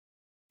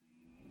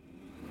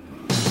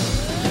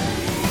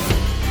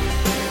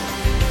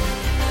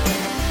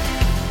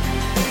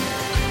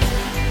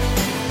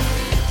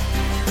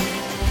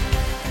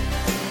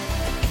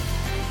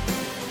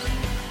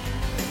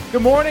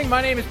Good morning.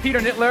 My name is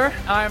Peter Nittler.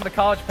 I'm the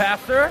college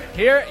pastor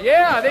here.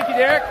 Yeah, thank you,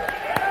 Derek.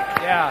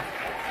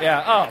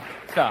 Yeah. Oh,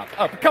 stop.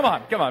 Oh, come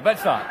on. But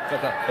stop.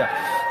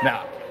 Yeah.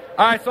 Now,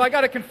 all right. So I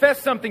got to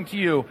confess something to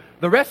you.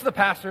 The rest of the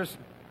pastors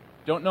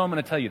don't know I'm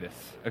going to tell you this.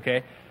 Okay,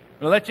 I'm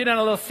going to let you in on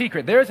a little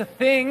secret. There's a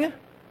thing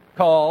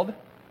called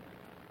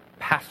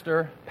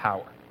pastor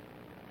power.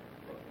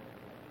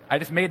 I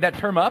just made that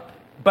term up,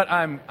 but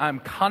I'm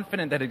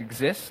confident that it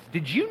exists.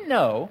 Did you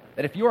know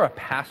that if you're a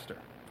pastor,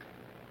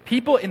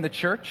 people in the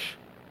church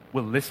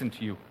will listen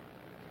to you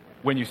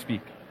when you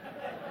speak?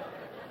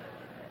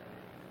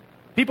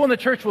 People in the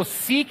church will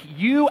seek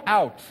you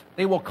out.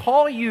 They will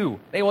call you.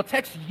 They will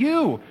text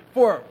you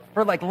for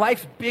like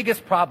life's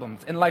biggest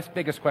problems and life's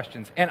biggest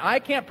questions. And I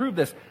can't prove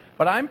this,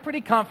 but I'm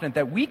pretty confident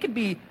that we could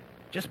be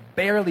just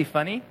barely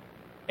funny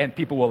and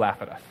people will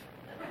laugh at us.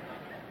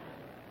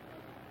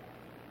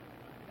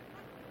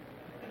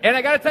 And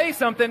I got to tell you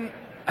something.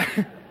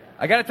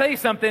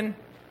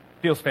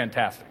 Feels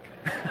fantastic.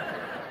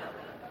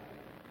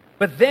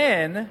 But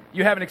then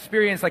you have an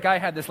experience like I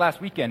had this last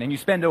weekend, and you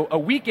spend a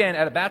weekend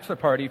at a bachelor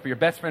party for your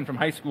best friend from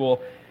high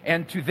school,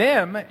 and to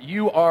them,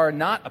 you are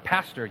not a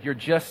pastor. You're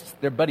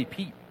just their buddy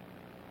Pete.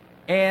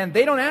 And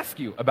they don't ask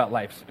you about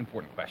life's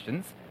important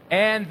questions,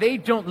 and they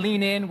don't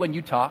lean in when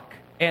you talk,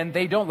 and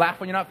they don't laugh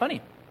when you're not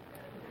funny.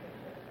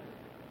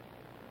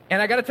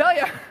 And I got to tell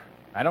you,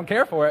 I don't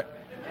care for it.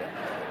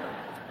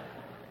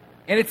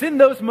 And it's in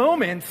those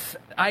moments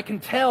I can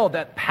tell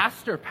that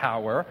pastor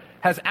power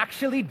has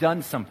actually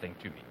done something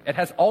to me. It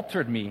has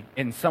altered me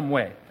in some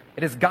way.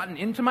 It has gotten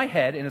into my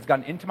head and it's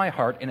gotten into my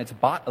heart and it's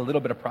bought a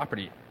little bit of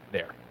property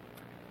there.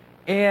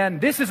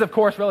 And this is, of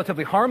course,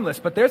 relatively harmless,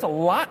 but there's a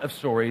lot of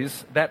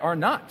stories that are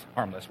not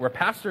harmless, where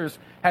pastors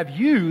have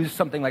used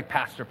something like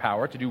pastor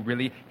power to do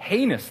really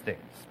heinous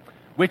things,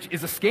 which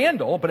is a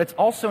scandal, but it's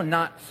also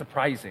not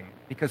surprising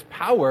because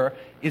power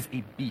is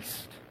a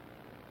beast.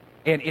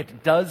 And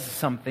it does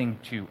something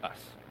to us.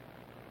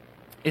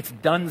 It's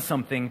done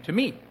something to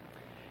me.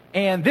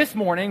 And this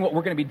morning, what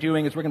we're going to be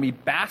doing is we're going to be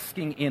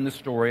basking in the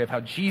story of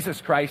how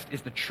Jesus Christ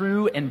is the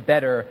true and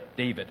better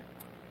David.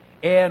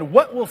 And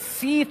what we'll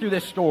see through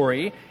this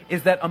story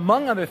is that,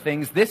 among other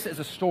things, this is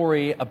a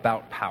story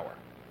about power.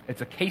 It's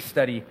a case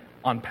study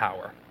on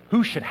power.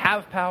 Who should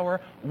have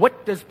power?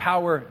 What does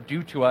power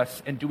do to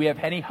us? And do we have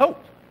any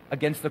hope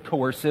against the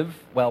coercive,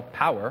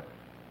 power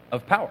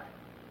of power?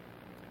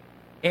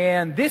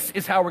 And this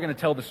is how we're going to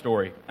tell the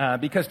story.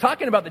 Because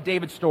talking about the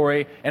David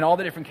story and all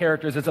the different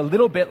characters is a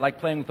little bit like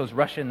playing with those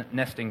Russian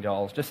nesting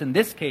dolls. Just in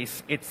this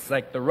case, it's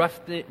like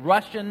the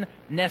Russian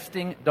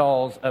nesting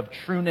dolls of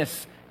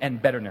trueness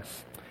and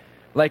betterness.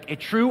 Like a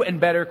true and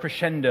better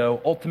crescendo,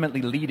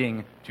 ultimately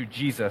leading to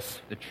Jesus,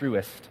 the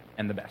truest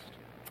and the best.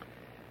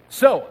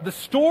 So, the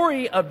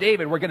story of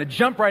David, we're going to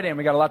jump right in.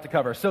 We got a lot to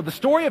cover. So, the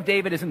story of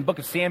David is in the book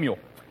of Samuel.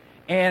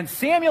 And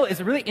Samuel is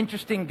a really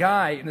interesting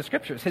guy in the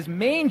scriptures. His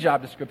main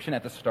job description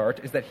at the start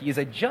is that he is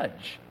a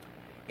judge.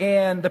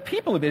 And the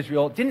people of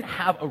Israel didn't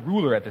have a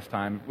ruler at this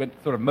time, with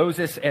sort of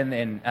Moses and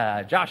then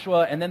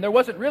Joshua, and then there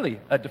wasn't really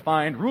a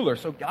defined ruler.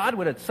 So God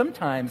would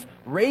sometimes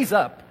raise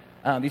up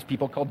these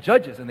people called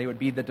judges, and they would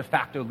be the de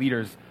facto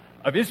leaders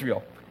of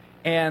Israel.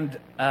 And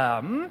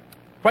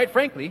quite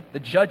frankly, the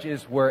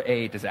judges were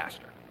a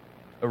disaster.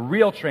 A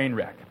real train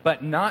wreck,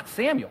 but not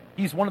Samuel.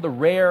 He's one of the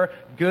rare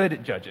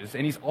good judges,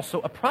 and he's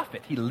also a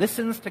prophet. He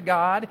listens to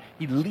God.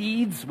 He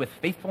leads with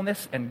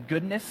faithfulness and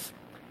goodness.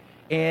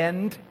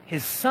 And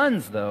his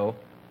sons, though,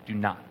 do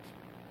not.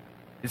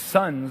 His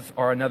sons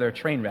are another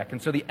train wreck.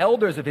 And so the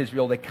elders of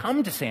Israel, they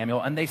come to Samuel,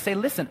 and they say,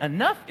 listen,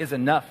 enough is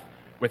enough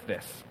with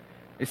this.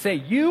 They say,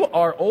 you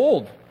are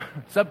old.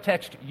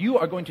 Subtext, you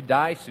are going to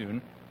die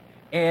soon,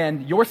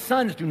 and your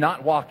sons do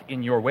not walk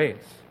in your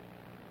ways.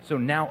 So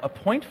now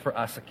appoint for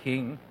us a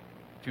king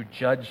to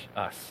judge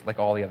us like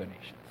all the other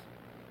nations.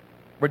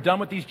 We're done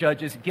with these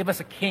judges. Give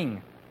us a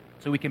king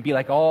so we can be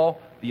like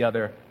all the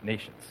other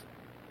nations.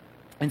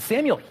 And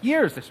Samuel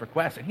hears this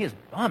request and he is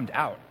bummed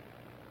out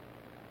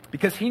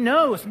because he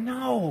knows,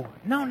 no,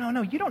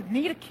 you don't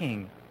need a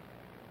king.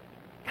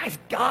 Guys,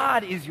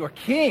 God is your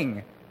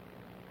king.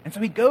 And so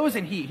he goes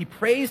and he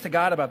prays to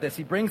God about this.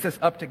 He brings this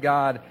up to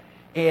God.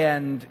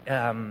 And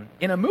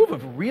in a move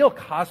of real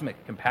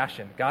cosmic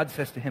compassion, God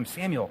says to him,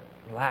 Samuel,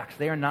 relax.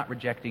 They are not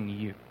rejecting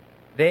you.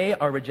 They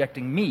are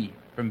rejecting me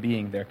from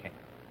being their king.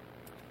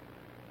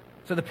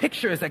 So the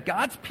picture is that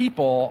God's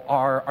people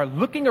are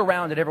looking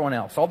around at everyone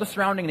else, all the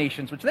surrounding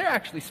nations, which they're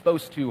actually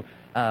supposed to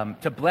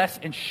bless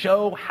and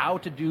show how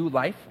to do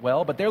life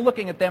well. But they're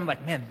looking at them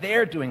like, man,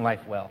 they're doing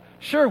life well.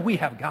 Sure, we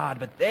have God,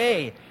 but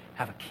they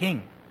have a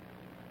king.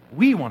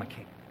 We want a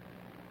king.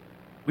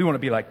 We want to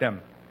be like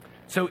them.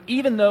 So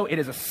even though it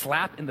is a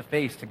slap in the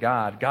face to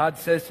God, God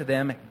says to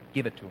them,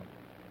 give it to him.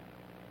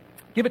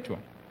 Give it to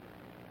him.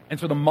 And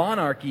so the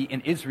monarchy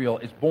in Israel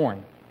is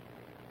born.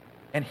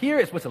 And here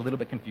is what's a little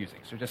bit confusing.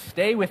 So just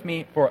stay with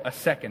me for a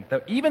second.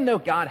 Even though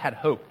God had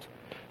hoped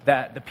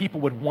that the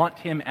people would want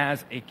him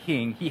as a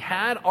king, he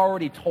had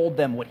already told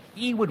them what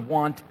he would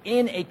want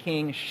in a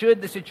king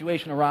should the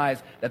situation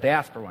arise that they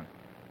asked for one.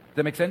 Does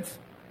that make sense?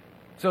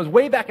 So it was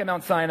way back at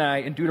Mount Sinai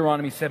in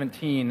Deuteronomy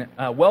 17,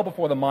 well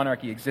before the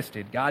monarchy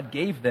existed. God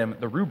gave them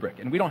the rubric.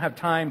 And we don't have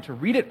time to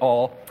read it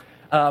all,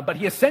 but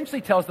he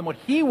essentially tells them what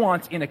he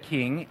wants in a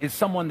king is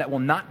someone that will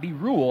not be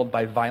ruled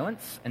by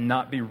violence and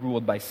not be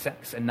ruled by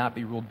sex and not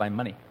be ruled by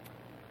money.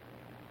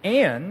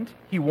 And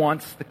he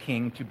wants the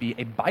king to be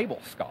a Bible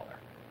scholar.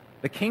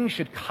 The king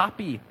should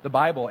copy the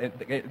Bible,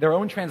 their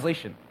own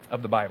translation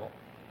of the Bible,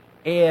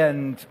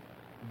 and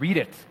read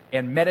it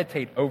and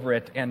meditate over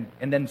it and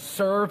then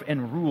serve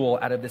and rule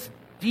out of this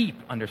deep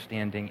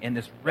understanding and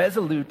this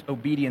resolute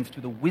obedience to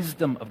the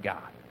wisdom of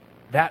God.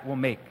 That will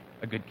make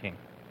a good king.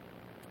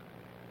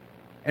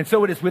 And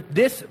so it is with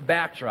this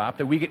backdrop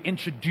that we get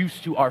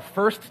introduced to our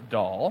first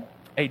doll,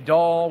 a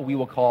doll we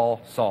will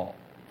call Saul.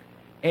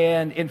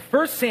 And in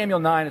 1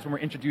 Samuel 9 is when we're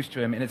introduced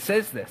to him, and it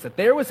says this, that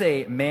there was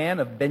a man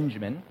of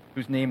Benjamin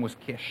whose name was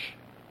Kish,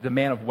 the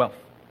man of wealth.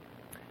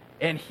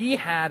 And he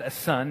had a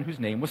son whose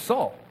name was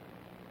Saul,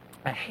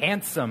 a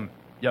handsome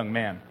young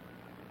man.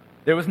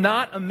 There was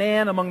not a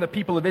man among the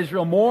people of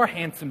Israel more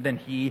handsome than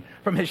he.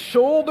 From his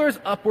shoulders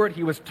upward,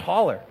 he was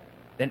taller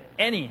than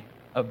any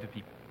of the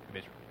people of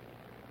Israel.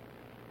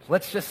 So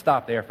let's just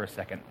stop there for a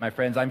second. My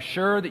friends, I'm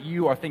sure that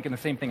you are thinking the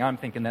same thing I'm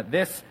thinking, that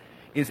this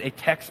is a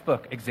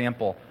textbook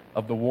example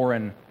of the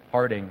Warren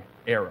Harding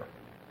era.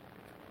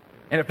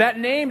 And if that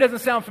name doesn't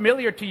sound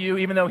familiar to you,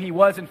 even though he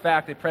was, in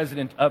fact, a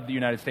president of the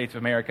United States of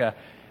America,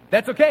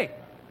 that's okay.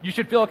 You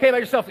should feel okay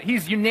about yourself.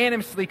 He's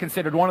unanimously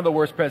considered one of the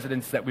worst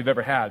presidents that we've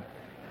ever had.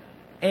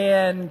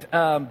 And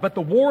but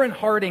the Warren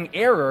Harding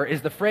error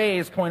is the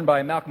phrase coined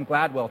by Malcolm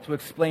Gladwell to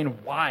explain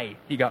why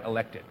he got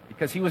elected.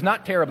 Because he was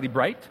not terribly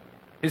bright.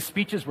 His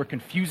speeches were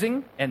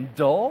confusing and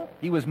dull.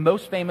 He was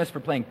most famous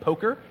for playing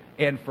poker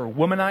and for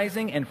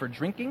womanizing and for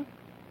drinking.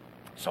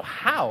 So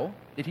how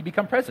did he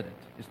become president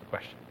is the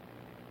question.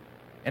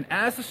 And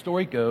as the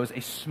story goes,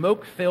 a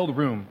smoke-filled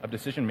room of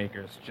decision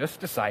makers just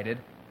decided,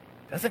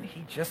 doesn't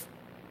he just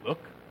look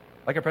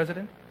like a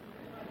president?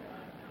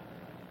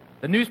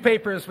 The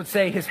newspapers would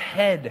say his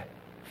head,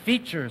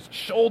 features,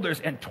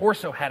 shoulders, and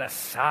torso had a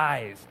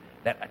size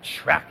that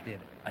attracted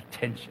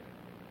attention.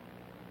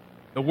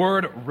 The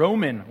word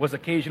Roman was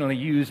occasionally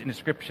used in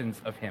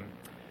descriptions of him.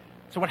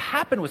 So what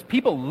happened was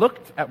people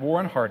looked at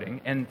Warren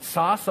Harding and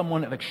saw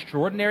someone of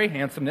extraordinary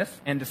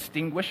handsomeness and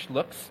distinguished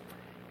looks,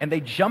 and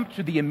they jumped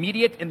to the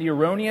immediate and the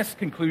erroneous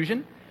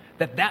conclusion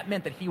that that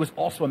meant that he was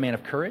also a man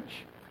of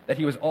courage, that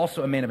he was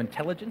also a man of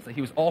intelligence, that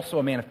he was also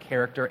a man of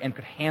character and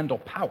could handle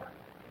power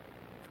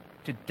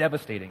to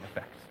devastating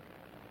effects.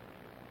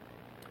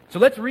 So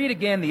let's read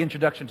again the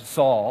introduction to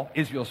Saul,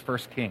 Israel's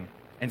first king,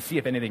 and see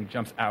if anything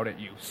jumps out at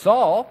you.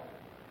 Saul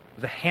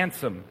was a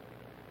handsome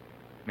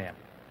man.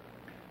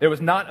 There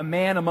was not a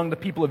man among the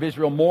people of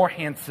Israel more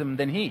handsome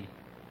than he.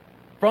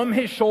 From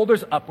his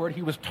shoulders upward,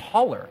 he was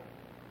taller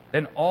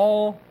than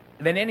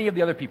any of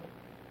the other people.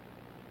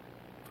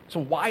 So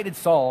why did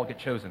Saul get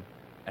chosen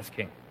as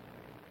king?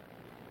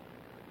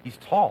 He's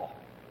tall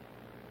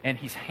and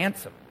he's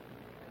handsome.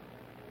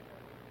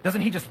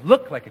 Doesn't he just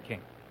look like a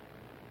king?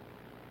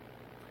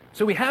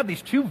 So we have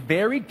these two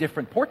very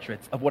different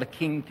portraits of what a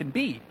king can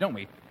be, don't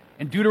we?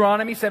 In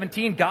Deuteronomy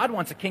 17, God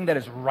wants a king that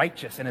is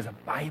righteous and is a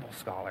Bible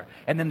scholar.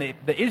 And then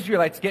the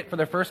Israelites get for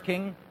their first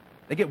king,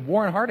 they get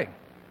Warren Harding.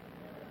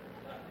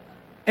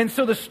 And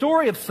so the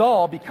story of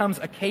Saul becomes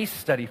a case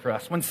study for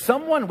us. When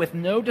someone with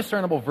no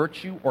discernible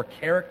virtue or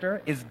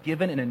character is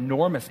given an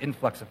enormous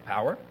influx of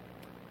power,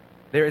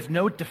 there is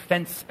no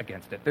defense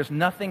against it. There's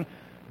nothing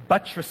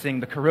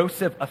buttressing the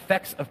corrosive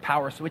effects of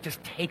power, so it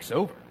just takes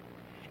over.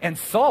 And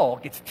Saul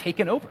gets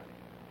taken over.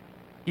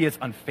 He is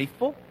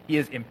unfaithful, he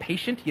is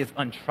impatient, he is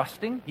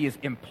untrusting, he is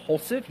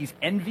impulsive, he's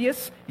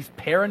envious, he's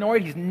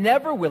paranoid, he's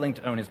never willing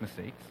to own his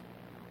mistakes,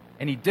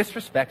 and he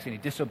disrespects and he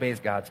disobeys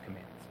God's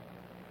commands.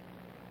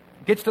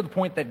 It gets to the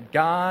point that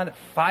God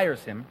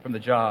fires him from the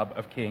job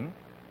of king,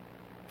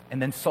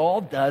 and then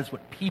Saul does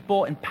what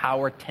people in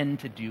power tend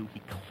to do.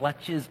 He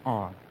clutches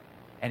on,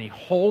 and he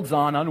holds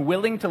on,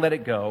 unwilling to let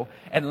it go,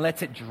 and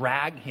lets it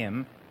drag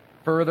him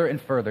further and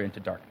further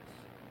into darkness.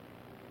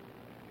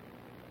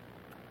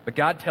 But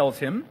God tells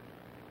him,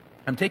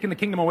 I'm taking the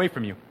kingdom away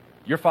from you.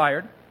 You're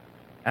fired.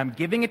 I'm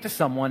giving it to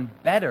someone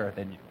better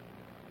than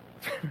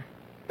you.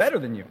 Better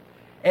than you.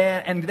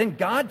 And then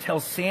God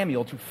tells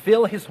Samuel to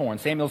fill his horn.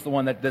 Samuel's the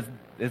one that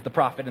is the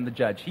prophet and the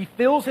judge. He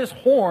fills his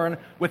horn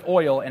with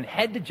oil and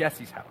head to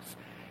Jesse's house.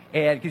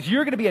 And because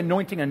you're going to be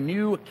anointing a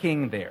new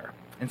king there.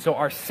 And so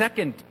our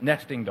second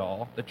nesting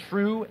doll, the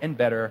true and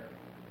better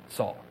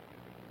Saul.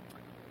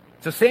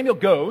 So Samuel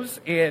goes,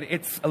 and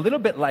it's a little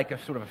bit like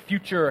a sort of a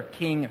future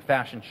king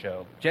fashion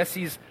show.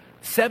 Jesse's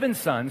 7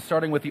 sons,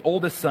 starting with the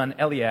oldest son,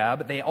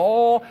 Eliab, they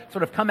all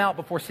sort of come out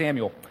before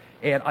Samuel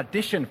and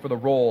audition for the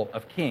role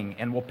of king.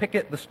 And we'll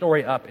pick the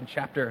story up in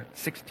chapter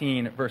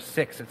 16, verse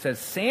 6. It says,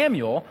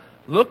 Samuel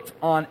looked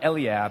on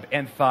Eliab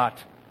and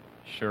thought,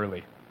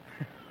 surely,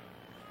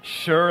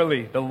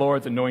 surely the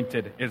Lord's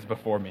anointed is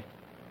before me.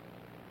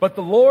 But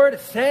the Lord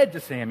said to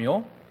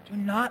Samuel, do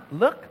not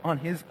look on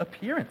his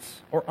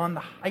appearance or on the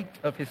height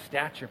of his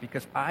stature,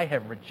 because I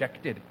have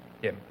rejected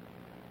him.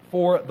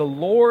 For the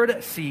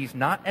Lord sees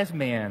not as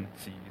man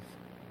sees.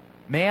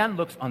 Man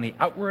looks on the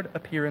outward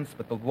appearance,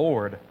 but the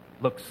Lord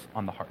looks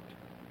on the heart.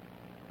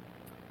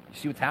 You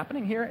see what's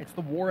happening here? It's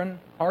the Warren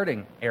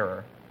Harding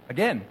error.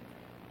 Again,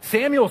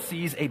 Samuel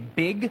sees a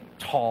big,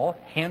 tall,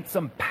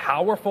 handsome,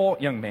 powerful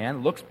young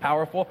man, looks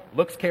powerful,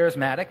 looks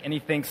charismatic, and he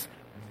thinks,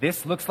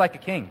 this looks like a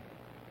king.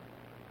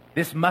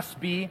 This must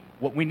be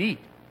what we need.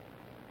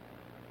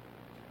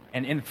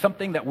 And in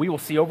something that we will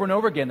see over and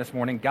over again this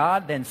morning,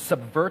 God then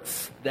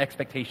subverts the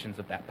expectations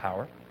of that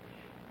power.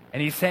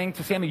 And he's saying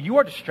to Samuel, you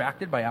are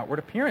distracted by outward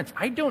appearance.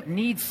 I don't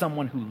need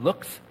someone who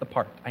looks the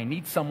part. I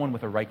need someone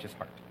with a righteous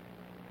heart.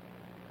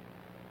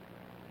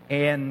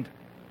 And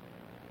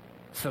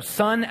so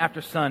son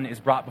after son is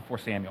brought before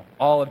Samuel,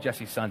 all of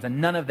Jesse's sons,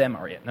 and none of them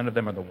are it. None of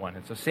them are the one.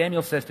 And so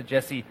Samuel says to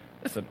Jesse,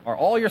 listen, are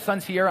all your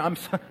sons here? I'm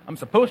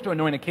supposed to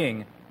anoint a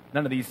king.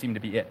 None of these seem to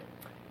be it.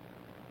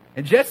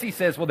 And Jesse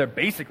says, well, they're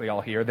basically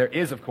all here. There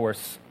is, of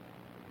course,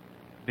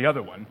 the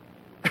other one.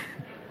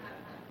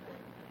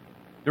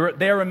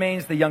 There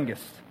remains the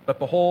youngest, but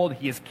behold,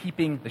 he is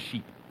keeping the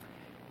sheep.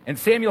 And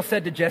Samuel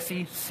said to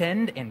Jesse,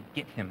 send and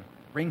get him.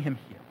 Bring him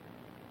here.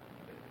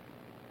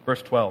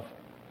 Verse 12.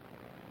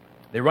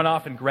 They run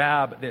off and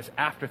grab this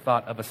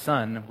afterthought of a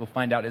son. We'll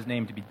find out his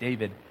name to be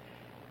David.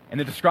 And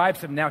it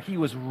describes him now. He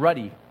was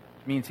ruddy,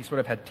 which means he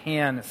sort of had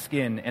tan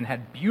skin and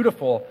had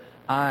beautiful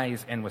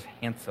eyes and was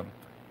handsome.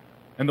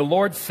 And the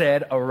Lord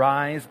said,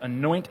 arise,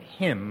 anoint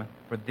him,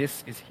 for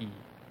this is he.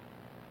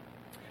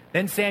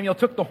 Then Samuel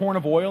took the horn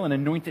of oil and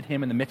anointed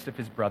him in the midst of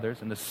his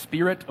brothers, and the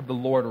Spirit of the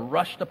Lord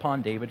rushed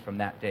upon David from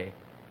that day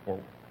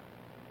forward.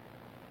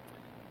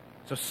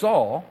 So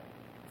Saul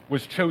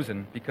was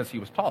chosen because he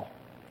was tall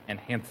and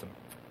handsome.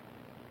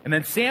 And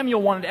then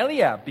Samuel wanted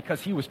Eliab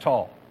because he was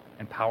tall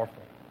and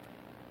powerful.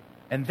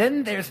 And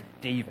then there's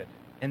David.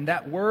 In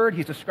that word,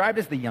 he's described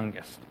as the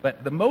youngest.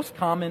 But the most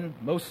common,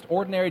 most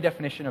ordinary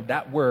definition of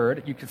that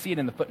word, you can see it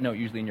in the footnote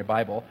usually in your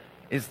Bible,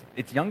 is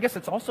it's youngest,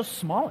 it's also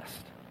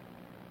smallest.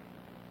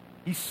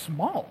 He's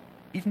small.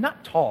 He's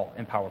not tall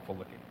and powerful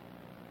looking.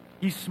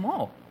 He's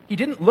small. He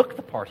didn't look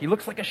the part. He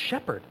looks like a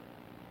shepherd,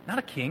 not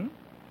a king.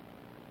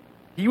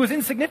 He was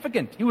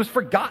insignificant. He was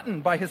forgotten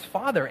by his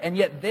father. And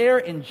yet there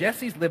in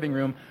Jesse's living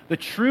room, the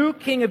true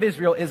king of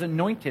Israel is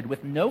anointed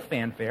with no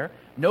fanfare,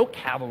 no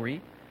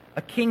cavalry,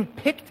 a king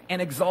picked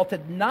and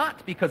exalted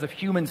not because of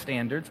human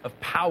standards of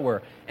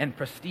power and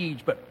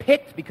prestige, but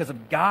picked because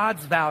of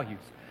God's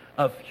values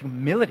of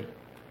humility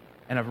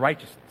and of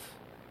righteousness.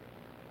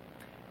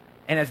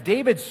 And as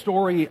David's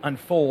story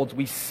unfolds,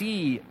 we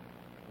see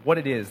what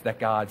it is that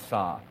God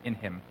saw in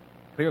him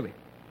clearly.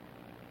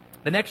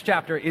 The next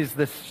chapter is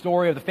the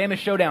story of the famous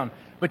showdown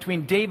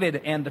between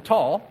David and the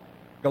tall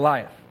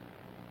Goliath.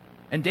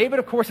 And David,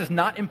 of course, is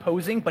not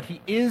imposing, but he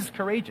is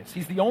courageous.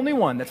 He's the only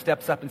one that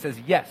steps up and says,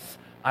 yes,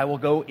 I will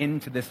go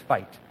into this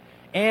fight.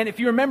 And if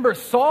you remember,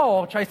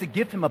 Saul tries to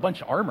give him a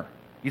bunch of armor.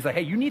 He's like,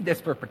 hey, you need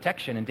this for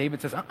protection. And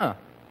David says,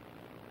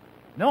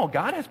 no,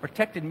 God has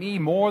protected me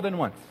more than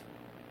once.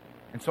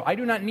 And so I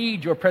do not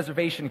need your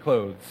preservation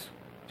clothes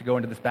to go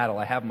into this battle.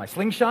 I have my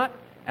slingshot,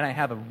 and I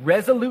have a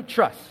resolute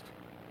trust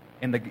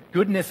in the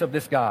goodness of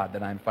this God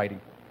that I'm fighting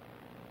for.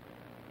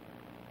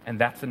 And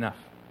that's enough.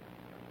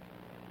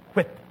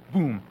 Whip,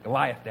 boom,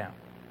 Goliath down.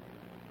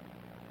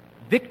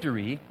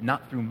 Victory,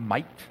 not through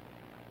might,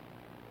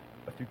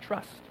 but through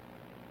trust.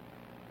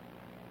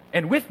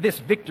 And with this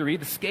victory,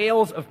 the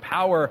scales of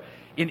power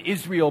in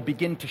Israel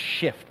begin to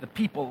shift. The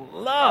people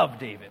love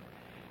David.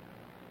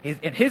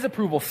 And his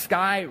approval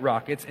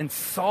skyrockets, and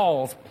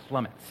Saul's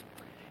plummets.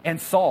 And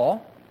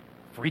Saul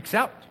freaks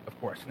out, of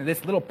course. And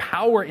this little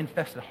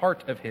power-infested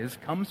heart of his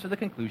comes to the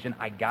conclusion,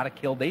 I got to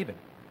kill David.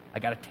 I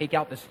got to take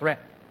out this threat.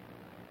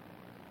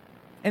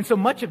 And so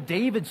much of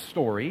David's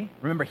story,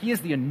 remember, he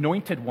is the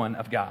anointed one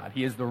of God.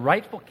 He is the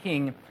rightful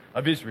king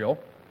of Israel.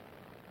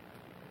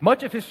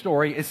 Much of his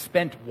story is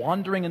spent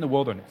wandering in the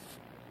wilderness,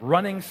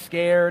 running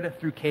scared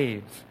through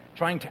caves,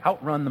 trying to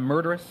outrun the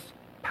murderous,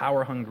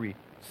 power-hungry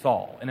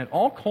Saul. And it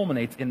all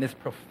culminates in this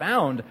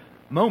profound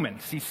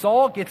moment. See,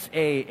 Saul gets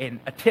a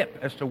tip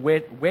as to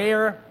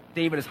where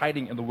David is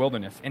hiding in the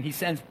wilderness, and he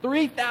sends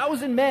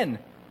 3,000 men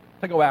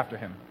to go after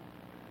him,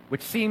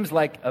 which seems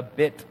like a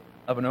bit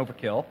of an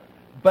overkill.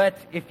 But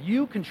if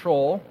you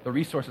control the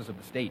resources of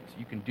the state,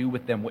 you can do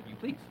with them what you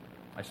please,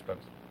 I suppose.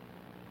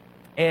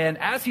 And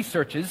as he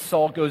searches,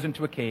 Saul goes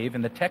into a cave,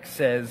 and the text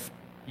says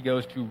he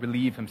goes to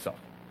relieve himself.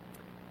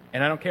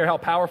 And I don't care how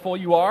powerful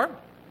you are.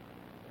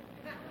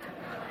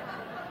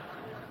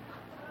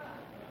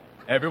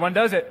 Everyone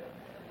does it.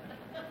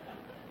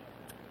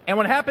 And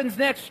what happens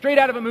next, straight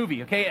out of a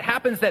movie, okay? It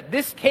happens that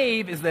this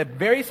cave is the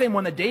very same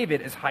one that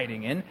David is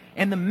hiding in,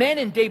 and the men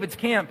in David's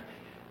camp,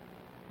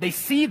 they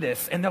see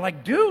this, and they're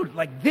like, dude,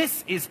 like,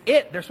 this is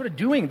it. They're sort of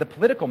doing the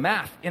political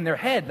math in their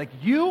head. Like,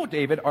 you,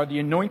 David, are the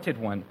anointed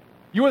one.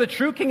 You are the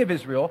true king of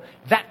Israel.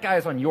 That guy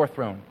is on your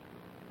throne.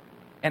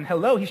 And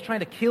hello, he's trying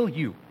to kill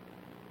you.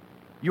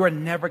 You are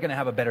never going to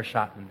have a better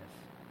shot than this.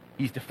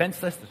 He's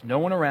defenseless. There's no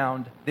one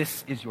around.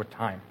 This is your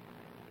time.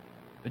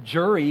 The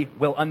jury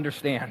will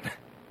understand.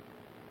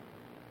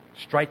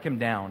 strike him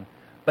down.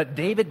 But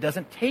David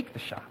doesn't take the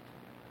shot.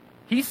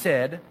 He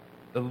said,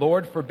 "The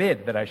Lord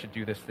forbid that I should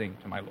do this thing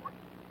to my Lord,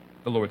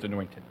 the Lord's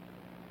anointed,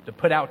 to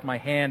put out my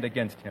hand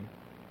against him,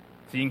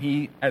 seeing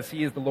he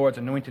is the Lord's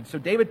anointed." So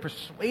David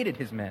persuaded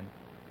his men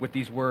with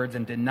these words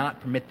and did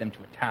not permit them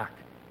to attack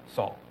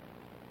Saul.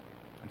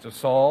 And so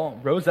Saul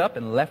rose up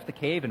and left the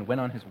cave and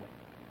went on his way.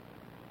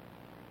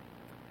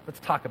 Let's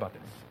talk about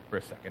this for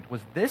a second.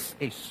 Was this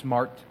a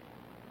smart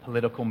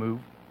political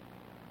move?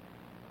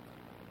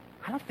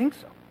 I don't think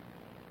so.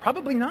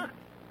 Probably not.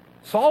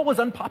 Saul was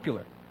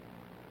unpopular.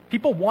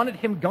 People wanted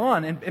him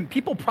gone, and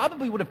people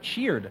probably would have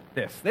cheered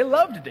this. They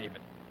loved David.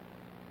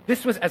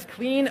 This was as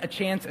clean a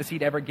chance as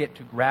he'd ever get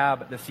to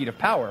grab the seat of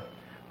power.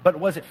 But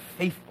was it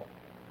faithful?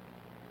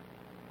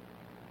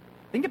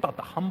 Think about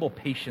the humble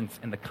patience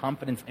and the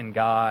confidence in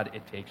God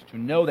it takes to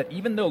know that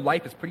even though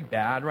life is pretty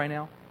bad right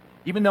now,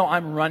 even though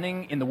I'm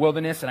running in the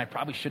wilderness and I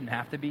probably shouldn't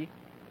have to be,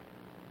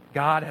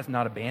 God has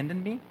not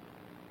abandoned me.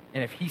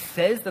 And if he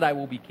says that I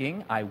will be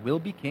king, I will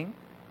be king.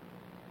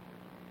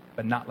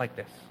 But not like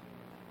this.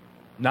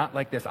 Not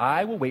like this.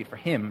 I will wait for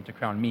him to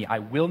crown me. I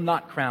will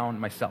not crown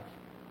myself.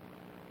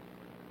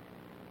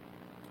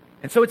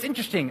 And so it's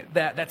interesting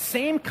that that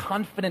same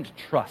confident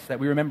trust that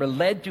we remember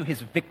led to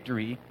his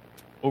victory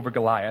over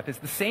Goliath is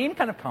the same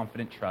kind of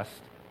confident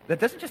trust that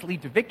doesn't just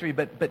lead to victory,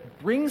 but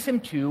brings him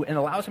to and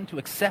allows him to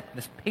accept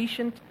this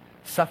patient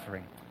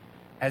suffering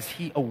as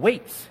he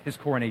awaits his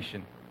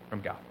coronation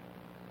from God.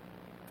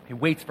 He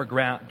waits for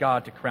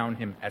God to crown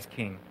him as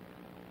king.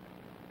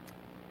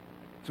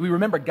 So we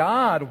remember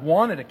God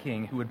wanted a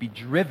king who would be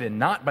driven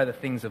not by the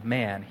things of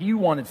man. He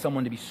wanted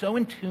someone to be so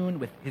in tune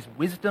with his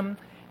wisdom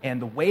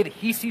and the way that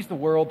he sees the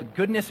world, the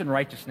goodness and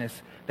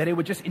righteousness, that it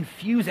would just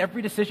infuse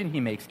every decision he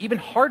makes, even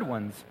hard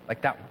ones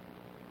like that one.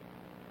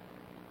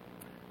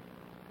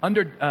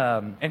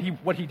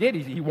 What he did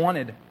is he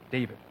wanted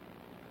David.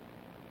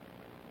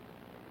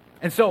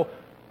 And so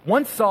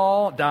once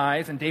Saul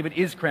dies and David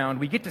is crowned,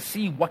 we get to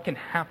see what can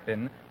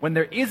happen when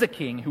there is a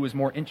king who is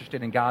more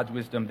interested in God's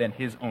wisdom than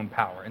his own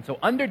power. And so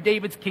under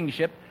David's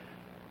kingship,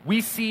 we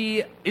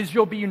see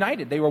Israel be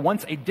united. They were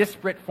once a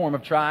disparate form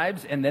of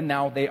tribes, and then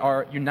now they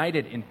are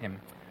united in him.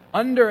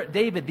 Under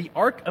David, the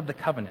Ark of the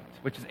Covenant,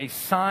 which is a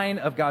sign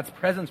of God's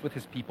presence with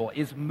his people,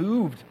 is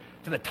moved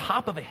to the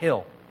top of a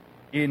hill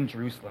in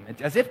Jerusalem.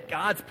 It's as if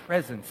God's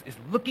presence is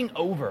looking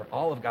over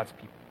all of God's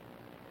people.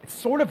 It's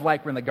sort of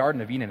like we're in the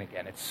Garden of Eden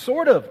again. It's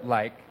sort of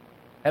like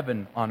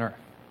heaven on earth.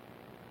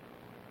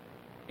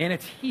 And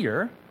it's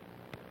here,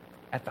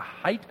 at the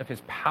height of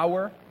his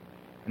power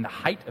and the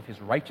height of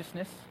his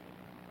righteousness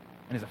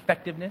and his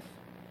effectiveness,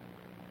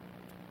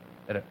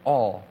 that it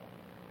all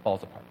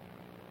falls apart.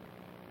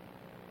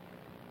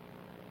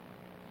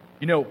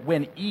 You know,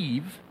 when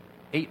Eve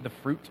ate the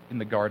fruit in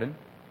the garden,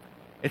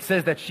 it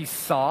says that she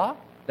saw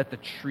that the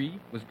tree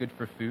was good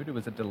for food. It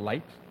was a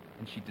delight,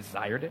 and she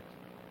desired it.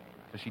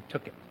 So she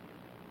took it,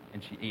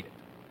 and she ate it.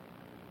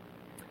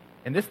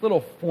 And this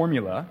little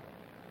formula,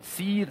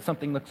 see that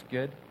something looks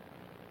good,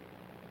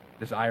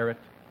 desire it,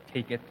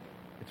 take it,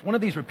 it's one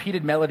of these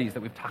repeated melodies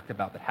that we've talked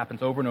about that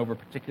happens over and over,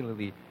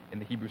 particularly in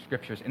the Hebrew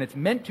Scriptures. And it's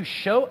meant to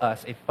show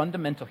us a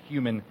fundamental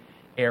human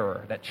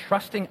error, that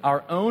trusting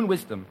our own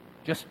wisdom,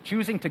 just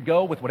choosing to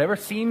go with whatever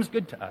seems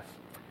good to us,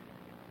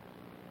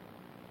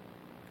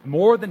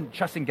 more than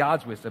trusting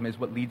God's wisdom, is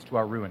what leads to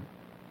our ruin.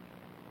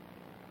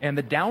 And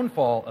the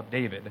downfall of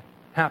David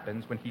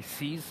happens when he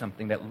sees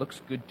something that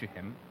looks good to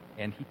him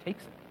and he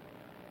takes it.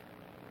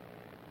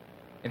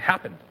 It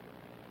happened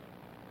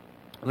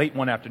late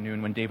one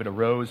afternoon when David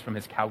arose from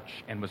his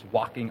couch and was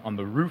walking on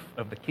the roof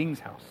of the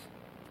king's house,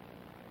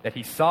 that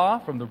he saw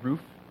from the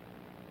roof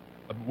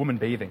a woman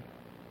bathing,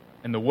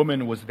 and the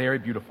woman was very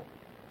beautiful.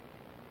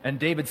 And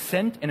David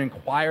sent and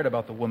inquired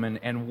about the woman,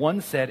 and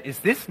one said, "Is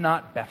this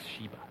not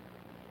Bathsheba,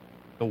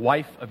 the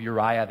wife of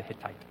Uriah the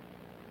Hittite?"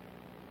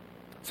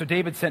 So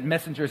David sent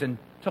messengers and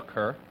took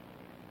her,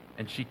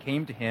 and she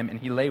came to him, and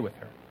he lay with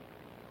her.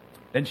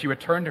 Then she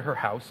returned to her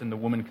house, and the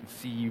woman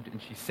conceived, and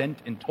she sent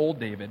and told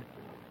David,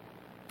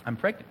 "I'm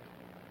pregnant."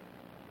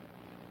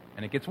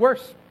 And it gets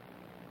worse.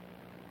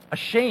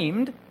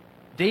 Ashamed,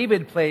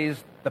 David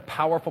plays the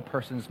powerful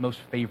person's most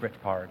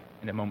favorite card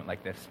in a moment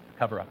like this,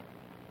 cover up.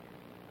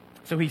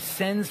 So he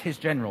sends his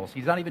generals.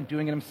 He's not even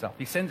doing it himself.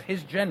 He sends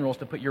his generals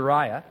to put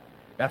Uriah,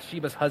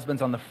 Bathsheba's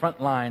husband, on the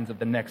front lines of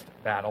the next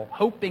battle,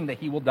 hoping that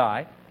he will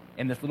die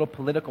and this little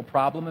political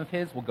problem of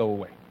his will go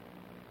away.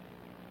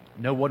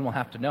 No one will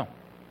have to know.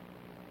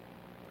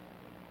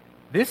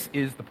 This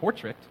is the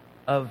portrait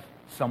of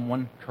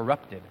someone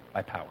corrupted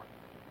by power.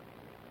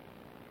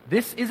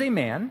 This is a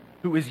man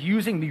who is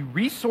using the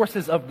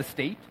resources of the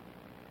state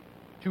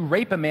to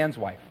rape a man's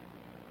wife.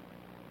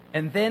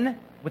 And then,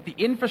 with the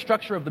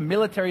infrastructure of the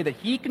military that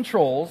he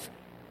controls,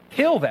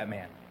 kill that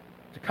man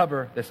to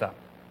cover this up.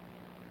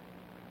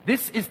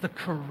 This is the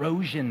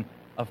corrosion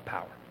of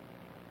power.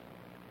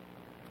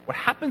 What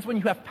happens when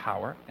you have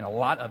power, and a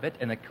lot of it,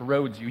 and it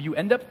corrodes you, you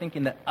end up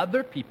thinking that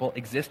other people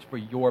exist for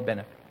your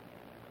benefit.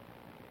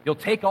 You'll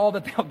take all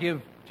that they'll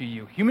give to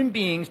you. Human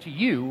beings, to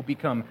you,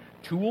 become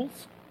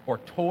tools or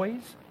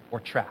toys or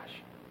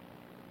trash.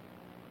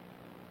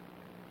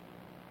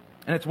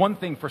 And it's one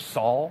thing for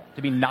Saul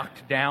to be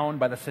knocked down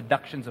by the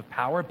seductions of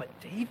power, but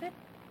David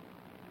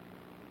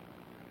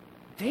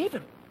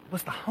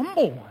was the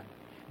humble one.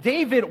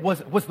 David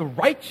was the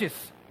righteous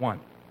one.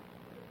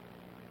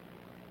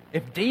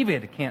 If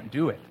David can't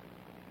do it,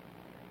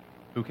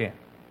 who can?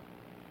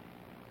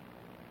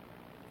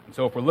 And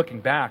so if we're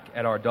looking back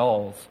at our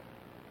dolls,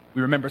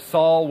 we remember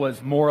Saul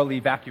was morally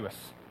vacuous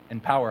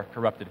and power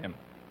corrupted him.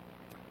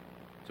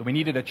 So we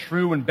needed a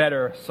true and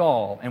better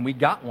Saul, and we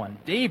got one.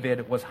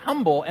 David was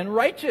humble and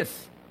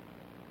righteous,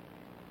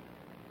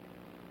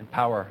 and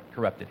power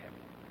corrupted him.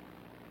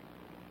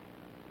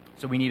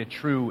 So we need a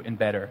true and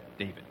better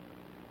David.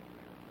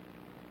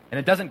 And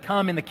it doesn't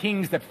come in the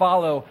kings that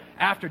follow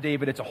after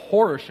David. It's a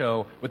horror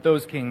show with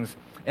those kings.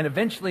 And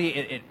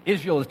eventually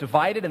Israel is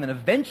divided, and then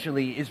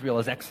eventually Israel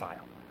is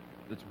exiled.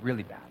 It's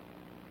really bad.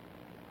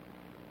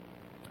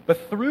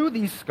 But through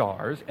these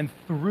scars and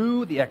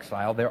through the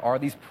exile, there are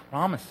these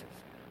promises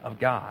of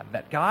God,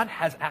 that God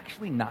has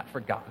actually not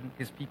forgotten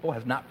his people,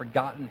 has not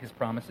forgotten his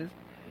promises,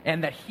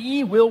 and that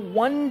he will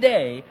one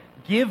day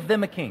give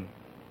them a king.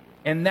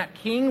 And that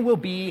king will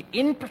be,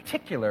 in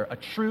particular, a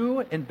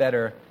true and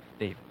better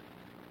David.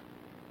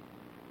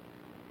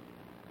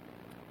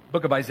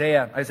 Book of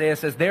Isaiah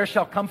says, "There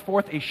shall come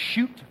forth a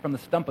shoot from the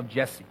stump of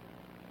Jesse,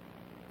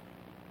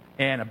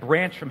 and a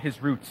branch from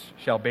his roots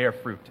shall bear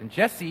fruit." And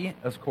Jesse,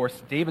 of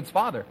course, David's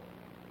father.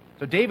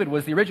 So David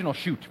was the original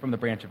shoot from the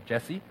branch of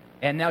Jesse.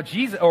 And now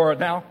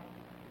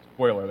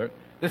spoiler alert,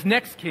 this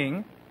next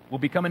king will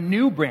become a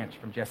new branch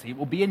from Jesse. It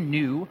will be a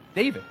new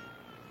David.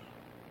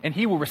 And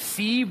he will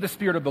receive the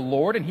Spirit of the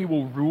Lord, and he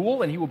will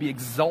rule, and he will be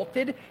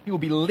exalted. He will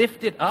be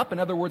lifted up. In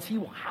other words, he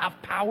will have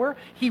power.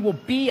 He will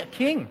be a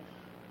king.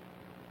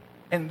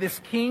 And this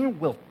king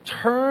will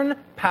turn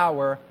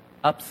power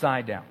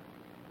upside down.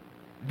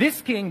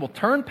 This king will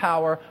turn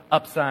power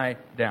upside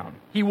down.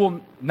 He will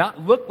not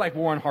look like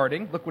Warren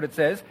Harding. Look what it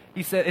says.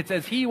 It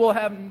says he will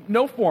have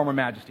no form or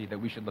majesty that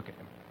we should look at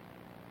him,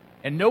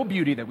 and no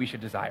beauty that we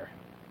should desire him.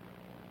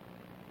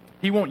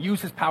 He won't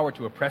use his power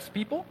to oppress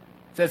people.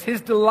 It says his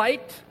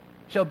delight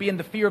shall be in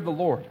the fear of the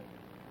Lord.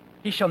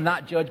 He shall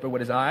not judge by what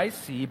his eyes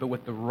see, but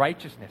with the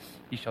righteousness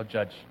he shall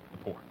judge the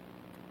poor,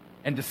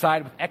 and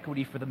decide with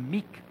equity for the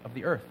meek of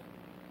the earth.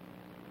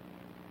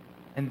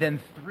 And then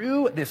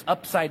through this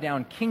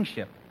upside-down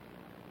kingship,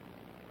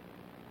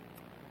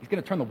 he's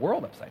going to turn the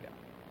world upside down.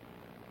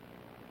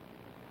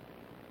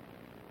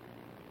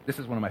 This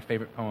is one of my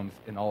favorite poems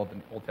in all of the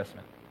Old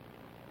Testament,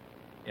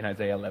 in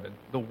Isaiah 11.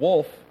 The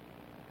wolf,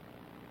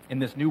 in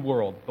this new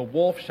world, the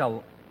wolf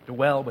shall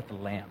dwell with the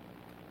lamb,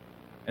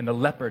 and the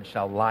leopard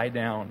shall lie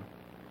down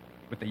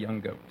with the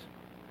young goat.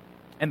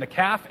 And the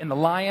calf and the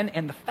lion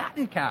and the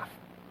fattened calf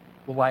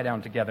will lie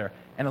down together,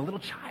 and a little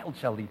child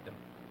shall lead them.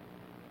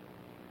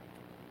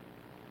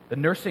 The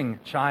nursing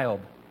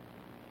child.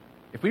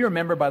 If we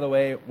remember, by the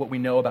way, what we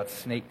know about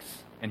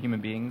snakes and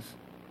human beings,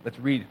 let's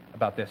read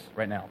about this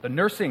right now. The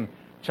nursing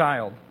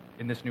child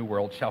in this new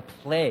world shall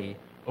play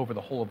over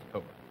the hole of the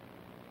cobra,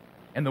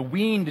 and the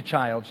weaned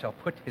child shall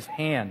put his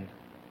hand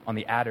on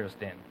the adder's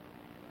den.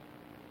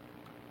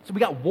 So we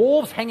got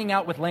wolves hanging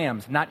out with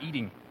lambs, not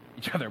eating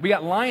each other. We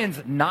got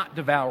lions not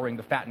devouring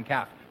the fattened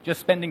calf, just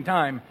spending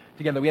time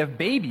together. We have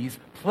babies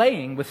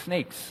playing with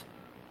snakes.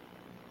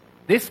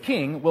 This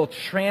king will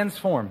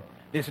transform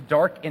this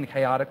dark and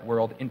chaotic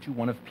world into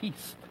one of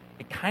peace.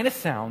 It kind of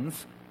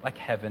sounds like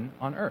heaven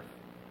on earth.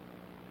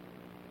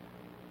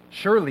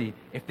 Surely,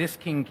 if this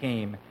king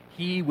came,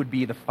 he would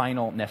be the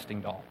final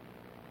nesting doll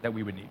that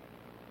we would need.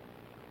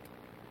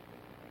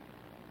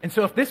 And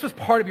so if this was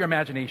part of your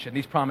imagination,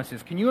 these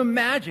promises, can you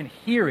imagine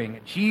hearing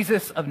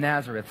Jesus of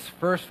Nazareth's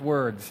first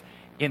words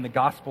in the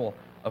Gospel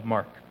of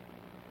Mark?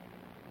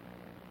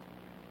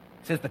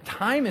 It says, "The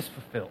time is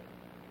fulfilled.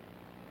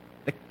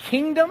 The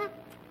kingdom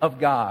of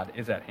God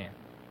is at hand.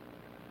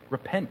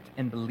 Repent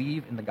and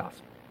believe in the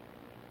gospel."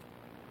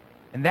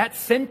 And that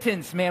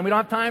sentence, man, we don't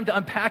have time to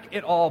unpack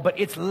it all, but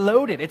it's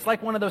loaded. It's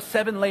like one of those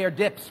 7-layer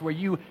dips where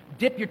you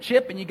dip your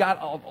chip and you got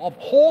a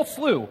whole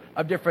slew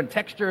of different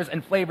textures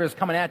and flavors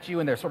coming at you,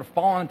 and they're sort of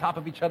falling on top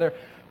of each other,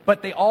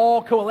 but they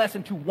all coalesce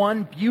into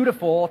one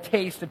beautiful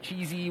taste of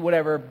cheesy,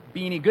 whatever,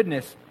 beany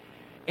goodness.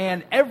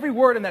 And every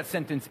word in that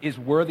sentence is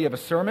worthy of a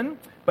sermon,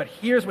 but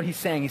here's what he's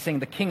saying. He's saying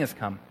the king has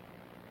come.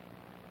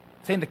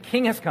 Saying the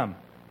king has come.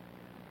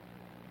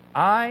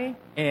 I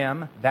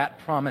am that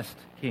promised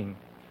king.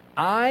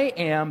 I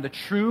am the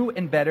true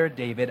and better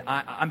David.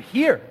 I'm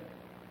here.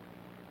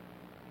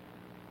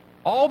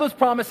 All those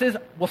promises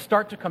will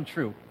start to come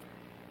true.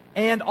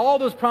 And all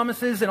those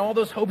promises and all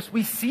those hopes,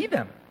 we see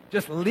them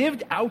just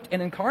lived out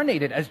and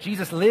incarnated as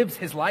Jesus lives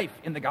his life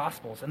in the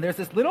Gospels. And there's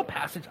this little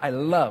passage I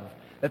love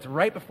that's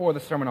right before the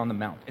Sermon on the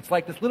Mount. It's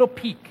like this little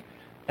peek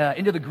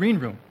into the green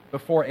room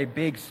before a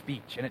big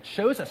speech. And it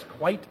shows us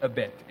quite a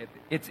bit.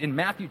 It's in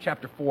Matthew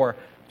chapter 4,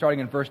 starting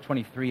in verse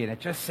 23. And it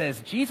just says,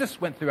 Jesus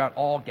went throughout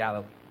all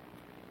Galilee,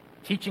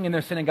 teaching in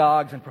their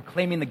synagogues and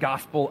proclaiming the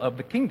gospel of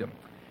the kingdom,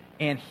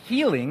 and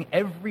healing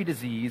every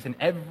disease and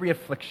every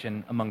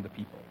affliction among the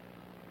people.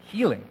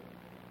 Healing,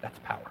 that's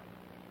power.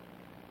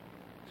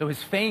 So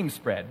his fame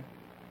spread,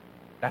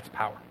 that's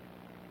power,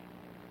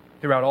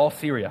 throughout all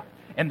Syria.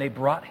 And they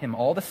brought him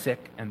all the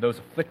sick and those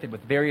afflicted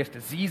with various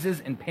diseases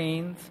and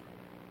pains,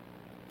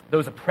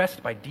 those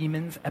oppressed by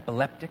demons,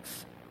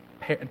 epileptics,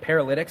 and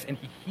paralytics, and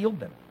he healed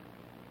them.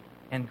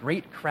 And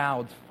great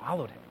crowds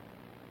followed him.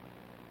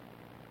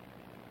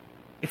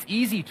 It's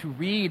easy to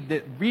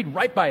read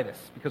right by this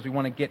because we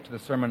want to get to the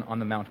Sermon on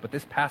the Mount, but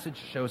this passage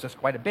shows us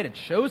quite a bit. It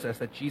shows us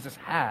that Jesus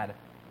had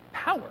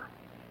power.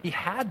 He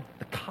had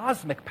the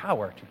cosmic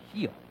power to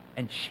heal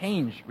and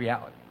change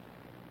reality.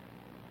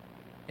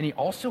 And he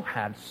also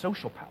had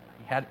social power.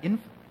 He had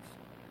influence.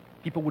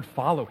 People would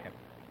follow him.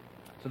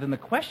 So then the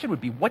question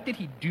would be, what did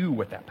he do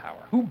with that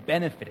power? Who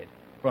benefited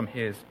from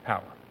his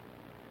power?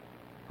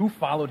 Who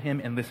followed him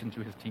and listened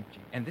to his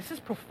teaching? And this is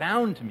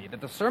profound to me,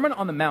 that the Sermon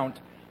on the Mount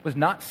was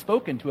not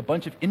spoken to a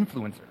bunch of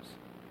influencers,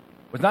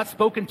 was not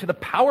spoken to the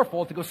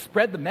powerful to go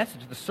spread the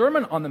message. The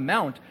Sermon on the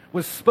Mount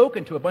was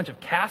spoken to a bunch of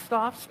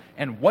cast-offs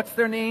and what's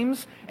their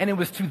names, and it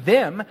was to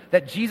them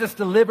that Jesus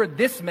delivered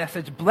this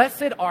message.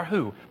 Blessed are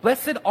who?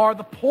 Blessed are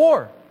the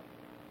poor.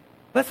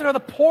 Blessed are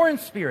the poor in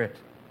spirit.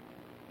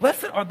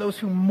 Blessed are those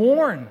who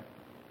mourn.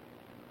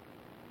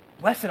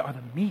 Blessed are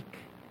the meek.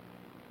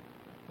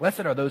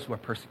 Blessed are those who are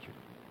persecuted.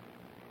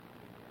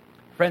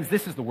 Friends,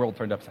 this is the world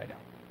turned upside down.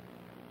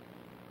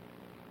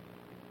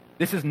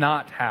 This is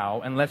not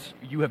how, unless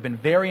you have been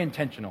very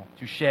intentional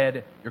to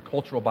shed your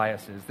cultural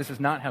biases, this is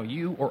not how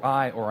you or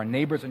I or our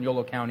neighbors in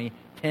Yolo County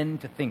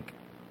tend to think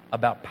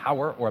about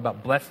power or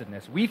about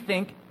blessedness. We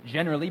think,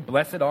 generally,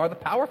 blessed are the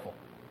powerful.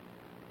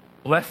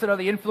 Blessed are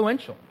the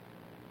influential.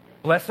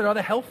 Blessed are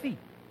the healthy.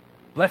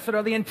 Blessed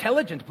are the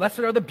intelligent. Blessed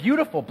are the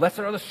beautiful. Blessed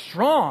are the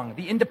strong,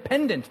 the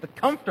independent, the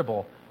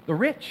comfortable, the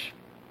rich.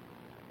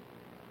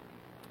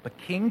 But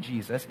King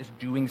Jesus is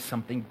doing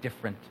something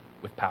different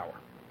with power.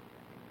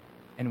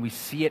 And we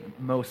see it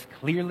most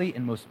clearly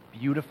and most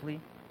beautifully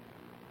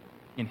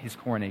in his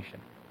coronation.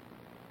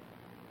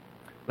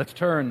 Let's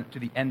turn to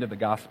the end of the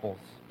Gospels.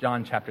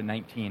 John chapter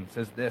 19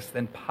 says this,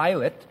 Then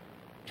Pilate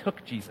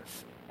took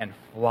Jesus and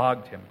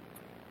flogged him.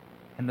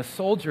 And the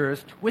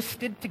soldiers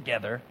twisted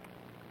together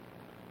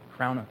a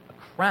crown of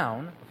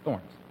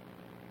thorns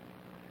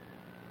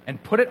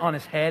and put it on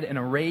his head and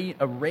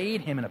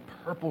arrayed him in a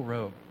purple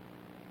robe.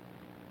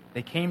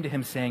 They came to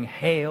him saying,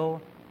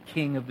 Hail,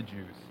 King of the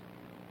Jews.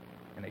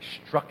 And they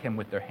struck him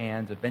with their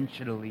hands.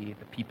 Eventually,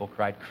 the people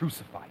cried,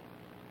 Crucify him.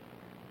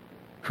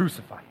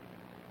 Crucify him.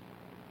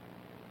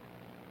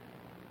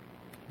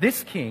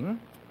 This king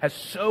has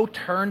so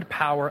turned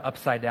power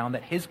upside down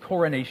that his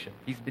coronation,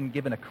 he's been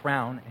given a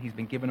crown and he's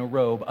been given a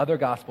robe. Other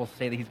Gospels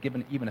say that he's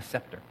given even a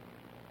scepter.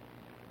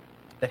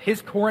 That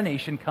his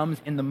coronation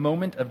comes in the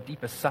moment of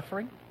deepest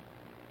suffering,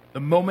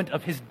 the moment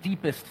of his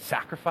deepest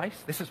sacrifice.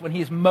 This is when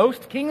he is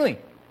most kingly.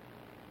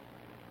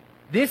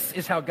 This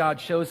is how God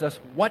shows us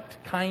what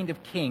kind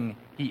of king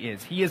he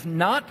is. He is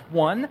not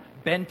one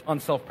bent on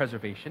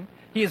self-preservation.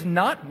 He is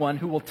not one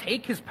who will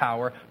take his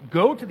power,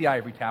 go to the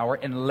ivory tower,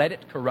 and let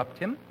it corrupt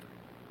him.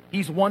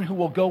 He's one who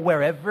will go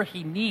wherever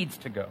he needs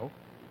to go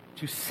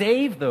to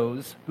save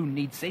those who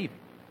need saving,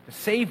 to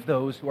save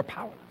those who are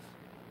powerless.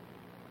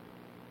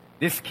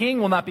 This king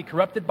will not be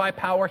corrupted by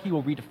power. He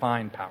will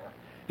redefine power.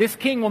 This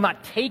king will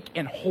not take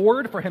and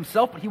hoard for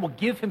himself, but he will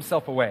give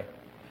himself away.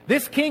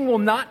 This king will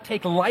not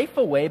take life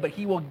away, but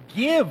he will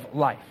give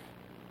life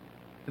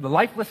to the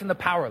lifeless and the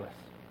powerless.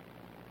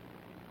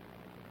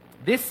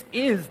 This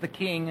is the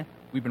king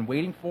we've been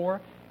waiting for.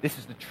 This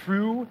is the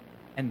true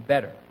and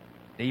better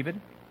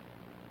David,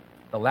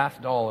 the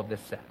last doll of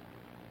this set.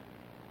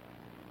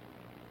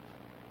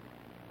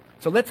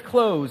 So let's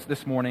close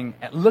this morning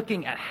at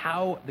looking at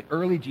how the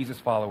early Jesus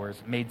followers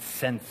made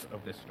sense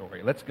of this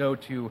story. Let's go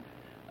to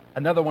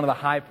another one of the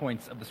high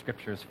points of the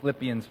scriptures,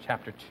 Philippians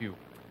chapter 2.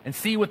 And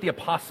see what the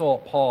Apostle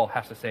Paul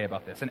has to say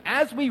about this. And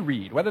as we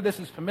read, whether this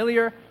is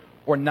familiar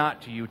or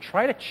not to you,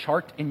 try to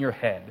chart in your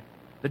head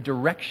the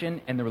direction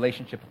and the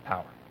relationship of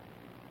power.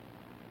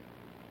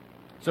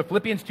 So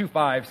Philippians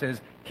 2:5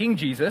 says, King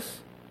Jesus,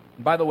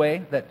 and by the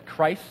way, that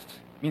Christ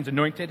means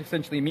anointed,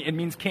 essentially it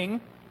means king.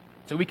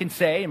 So we can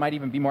say, it might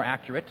even be more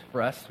accurate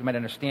for us, we might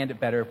understand it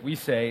better if we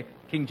say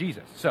King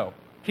Jesus. So,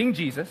 King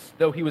Jesus,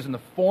 though he was in the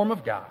form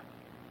of God,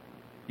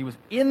 he was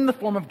in the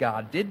form of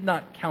God, did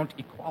not count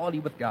equality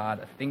with God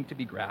a thing to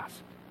be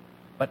grasped,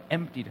 but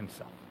emptied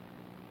himself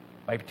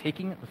by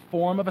taking the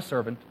form of a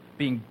servant,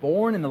 being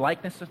born in the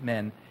likeness of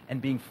men,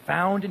 and being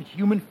found in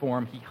human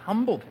form, he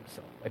humbled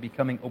himself by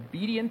becoming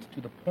obedient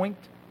to the point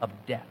of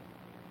death,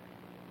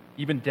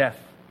 even death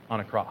on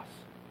a cross.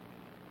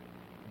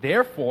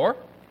 Therefore,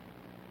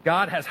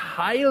 God has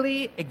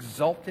highly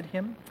exalted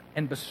him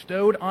and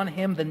bestowed on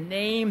him the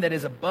name that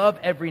is above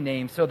every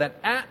name, so that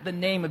at the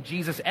name of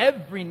Jesus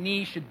every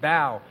knee should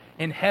bow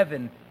in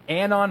heaven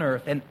and on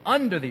earth and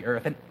under the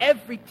earth, and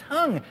every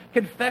tongue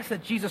confess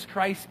that Jesus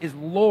Christ is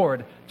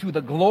Lord, to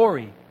the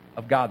glory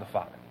of God the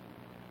Father.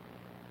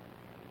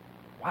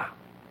 Wow.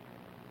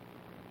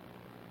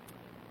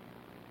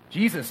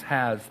 Jesus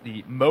has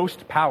the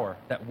most power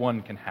that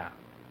one can have.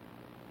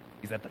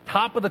 He's at the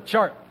top of the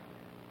chart.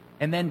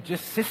 And then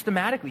just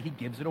systematically, he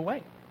gives it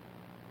away.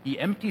 He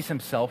empties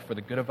himself for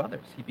the good of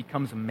others. He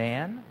becomes a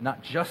man,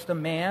 not just a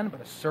man, but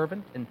a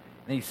servant. And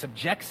he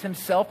subjects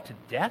himself to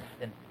death,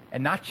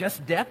 and not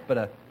just death, but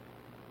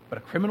a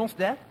criminal's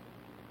death.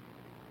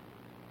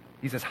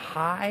 He's as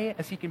high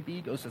as he can be,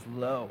 goes as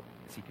low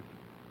as he can be.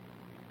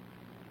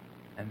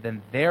 And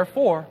then,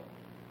 therefore,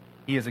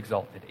 he is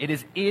exalted. It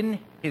is in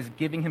his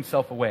giving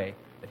himself away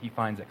that he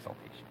finds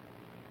exaltation.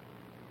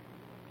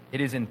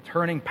 It is in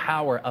turning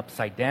power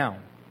upside down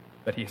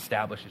that he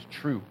establishes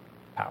true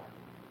power.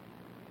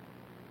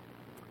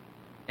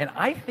 And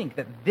I think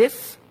that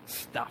this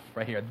stuff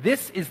right here,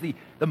 this is one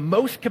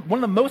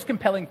of the most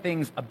compelling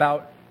things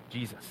about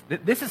Jesus.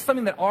 This is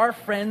something that our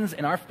friends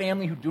and our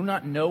family who do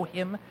not know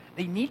him,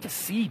 they need to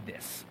see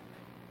this.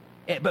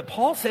 But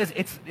Paul says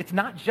it's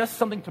not just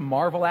something to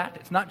marvel at.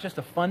 It's not just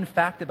a fun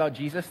fact about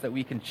Jesus that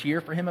we can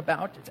cheer for him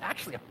about. It's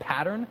actually a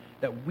pattern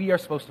that we are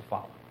supposed to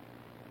follow.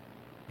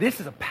 This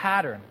is a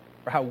pattern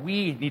for how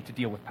we need to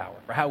deal with power,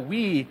 for how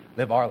we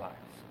live our lives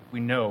if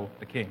we know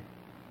the King.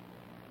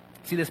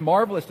 See, this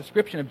marvelous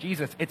description of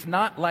Jesus, it's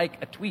not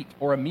like a tweet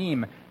or a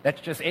meme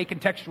that's just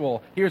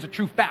acontextual, here's a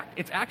true fact.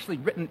 It's actually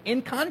written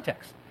in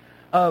context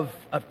of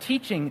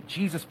teaching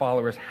Jesus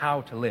followers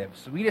how to live.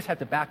 So we just have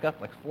to back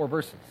up like 4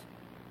 verses,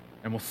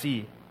 and we'll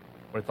see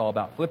what it's all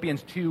about.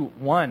 Philippians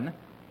 2:1,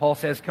 Paul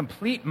says,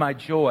 complete my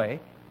joy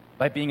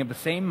by being of the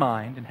same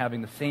mind and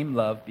having the same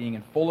love, being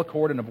in full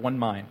accord and of one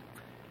mind.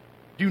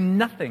 Do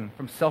nothing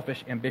from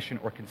selfish ambition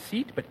or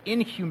conceit, but in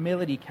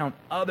humility count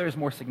others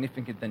more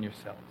significant than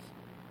yourselves.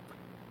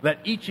 Let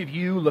each of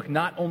you look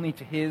not only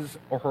to his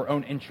or her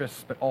own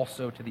interests, but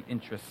also to the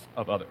interests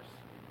of others.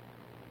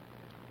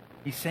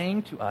 He's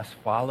saying to us,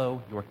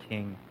 follow your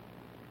King.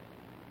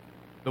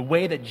 The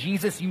way that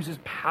Jesus uses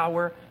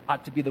power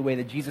ought to be the way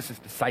that Jesus'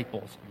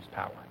 disciples use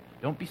power.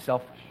 Don't be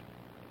selfish.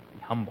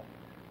 Be humble.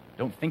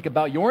 Don't think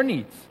about your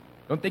needs.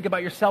 Don't think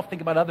about yourself.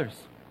 Think about others.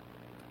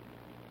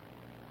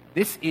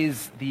 This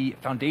is the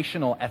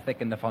foundational ethic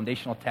and the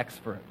foundational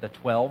text for the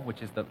 12,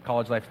 which is the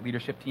College Life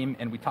Leadership Team.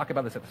 And we talk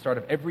about this at the start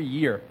of every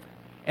year.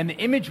 And the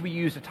image we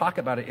use to talk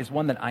about it is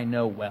one that I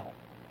know well.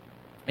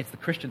 It's the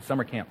Christian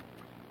summer camp.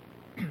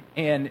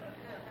 And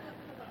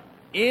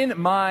in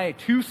my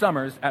 2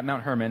 summers at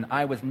Mount Hermon,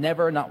 I was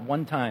never, not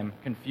one time,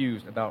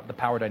 confused about the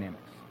power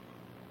dynamics.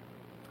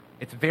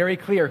 It's very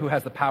clear who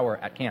has the power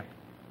at camp.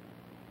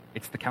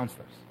 It's the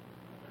counselors.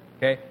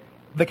 Okay?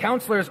 The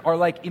counselors are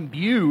like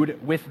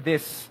imbued with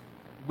this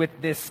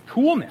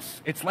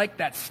coolness. It's like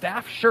that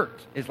staff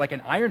shirt is like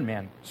an Iron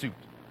Man suit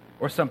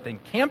or something.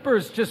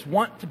 Campers just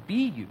want to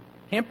be you.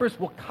 Campers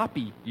will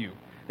copy you.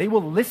 They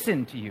will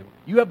listen to you.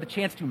 You have the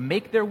chance to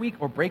make their week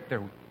or break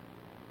their week.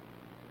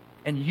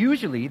 And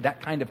usually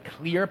that kind of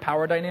clear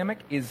power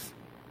dynamic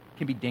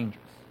can be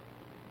dangerous.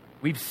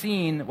 We've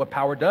seen what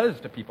power does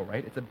to people,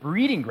 right? It's a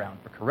breeding ground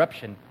for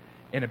corruption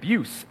and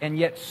abuse. And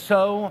yet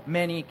so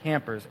many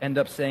campers end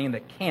up saying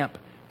that camp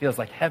feels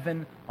like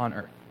heaven on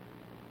earth.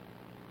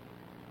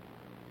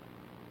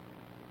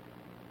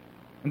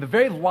 And the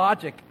very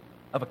logic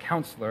of a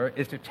counselor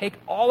is to take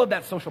all of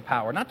that social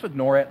power, not to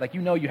ignore it, like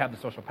you know you have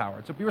the social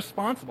power. So be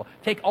responsible.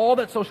 Take all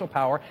that social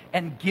power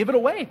and give it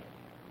away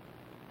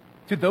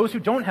to those who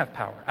don't have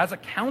power. As a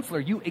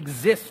counselor, you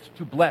exist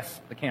to bless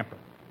the camper.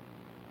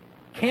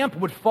 Camp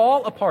would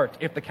fall apart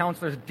if the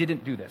counselors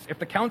didn't do this. If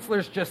the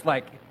counselors just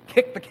like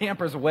kicked the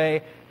campers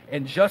away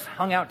and just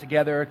hung out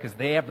together because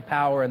they have the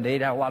power and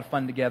they'd have a lot of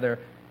fun together,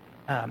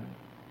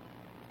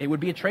 it would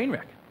be a train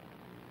wreck.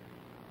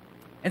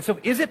 And so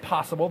is it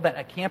possible that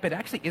at camp it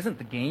actually isn't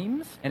the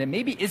games and it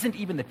maybe isn't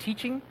even the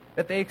teaching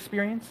that they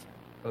experience,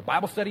 or the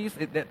Bible studies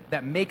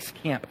that makes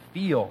camp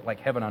feel like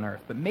heaven on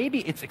earth, but maybe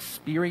it's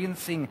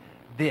experiencing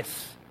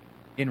this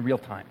in real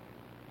time.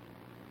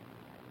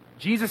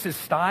 Jesus'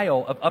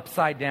 style of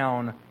upside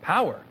down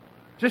power,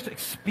 just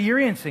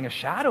experiencing a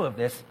shadow of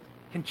this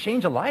can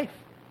change a life.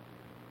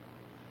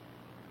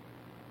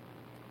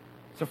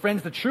 So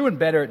friends, the true and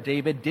better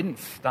David didn't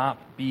stop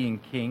being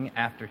king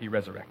after he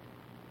resurrected.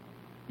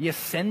 He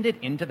ascended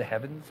into the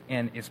heavens,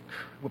 and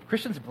what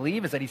Christians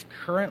believe is that he's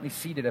currently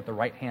seated at the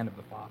right hand of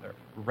the Father,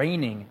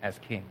 reigning as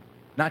king.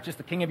 Not just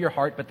the king of your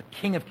heart, but the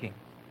King of kings.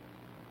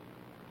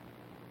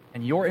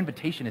 And your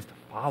invitation is to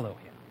follow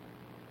him,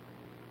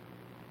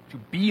 to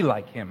be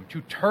like him, to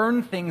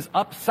turn things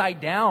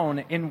upside down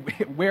in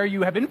where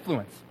you have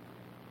influence,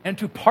 and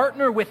to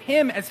partner with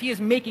him as he is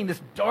making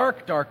this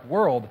dark, dark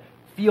world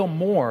feel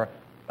more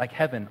like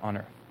heaven on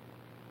earth.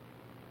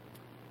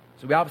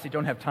 So we obviously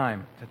don't have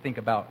time to think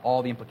about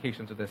all the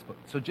implications of this, but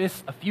so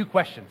just a few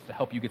questions to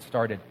help you get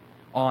started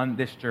on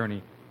this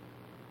journey.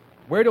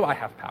 Where do I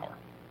have power?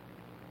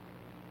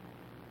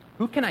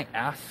 Who can I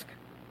ask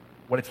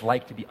what it's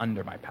like to be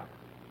under my power,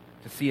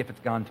 to see if it's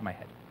gone to my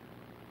head?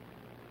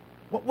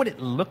 What would it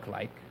look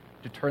like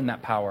to turn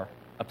that power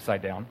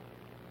upside down?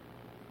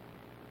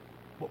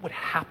 What would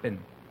happen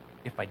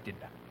if I did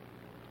that?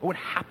 What would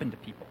happen to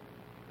people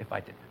if I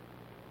did that?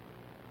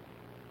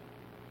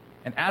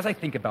 And as I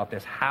think about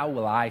this, how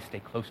will I stay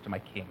close to my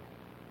King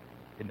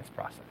in this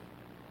process?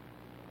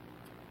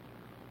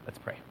 Let's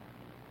pray.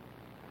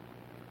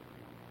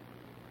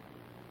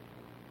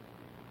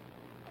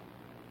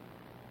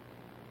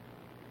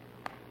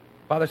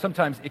 Father,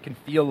 sometimes it can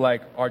feel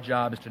like our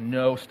job is to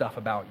know stuff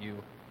about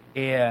you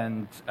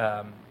and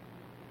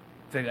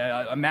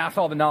to amass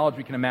all the knowledge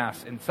we can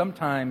amass, and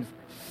sometimes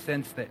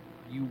sense that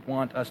you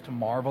want us to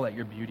marvel at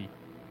your beauty.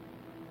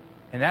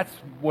 And that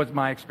was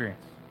my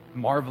experience,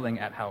 marveling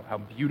at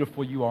how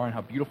beautiful you are and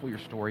how beautiful your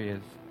story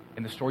is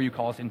and the story you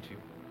call us into.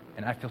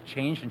 And I feel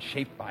changed and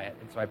shaped by it.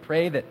 And so I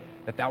pray that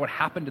would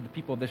happen to the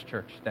people of this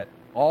church, that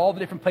all the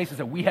different places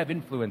that we have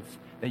influence,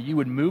 that you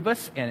would move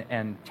us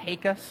and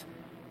take us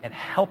and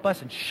help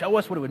us and show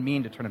us what it would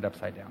mean to turn it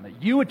upside down,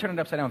 that you would turn it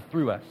upside down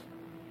through us,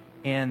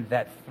 and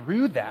that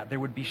through that there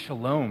would be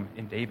shalom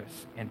in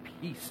Davis and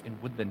peace in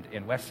Woodland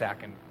and West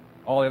Sac and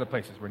all the other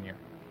places we're near.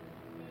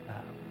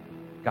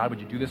 God,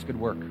 would you do this good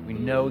work? We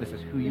know this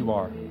is who you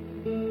are.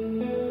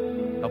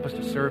 Help us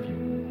to serve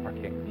you, our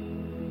King.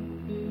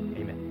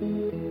 Amen.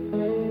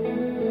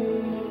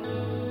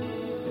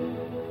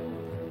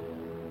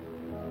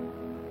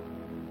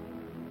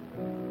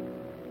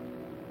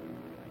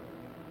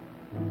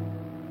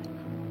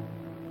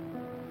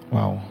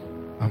 Wow.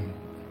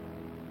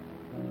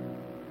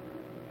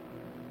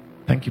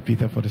 Thank you,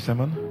 Peter, for the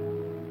sermon.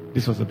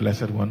 This was a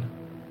blessed one.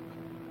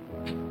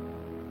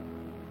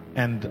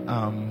 And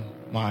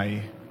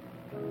my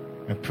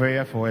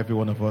prayer for every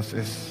one of us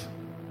is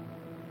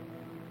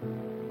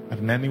that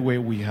in any way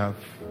we have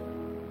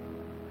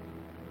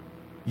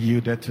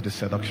yielded to the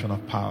seduction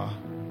of power,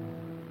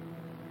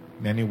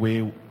 in any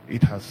way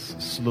it has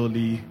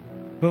slowly,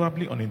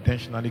 probably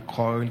unintentionally,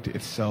 coiled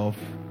itself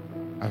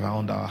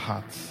around our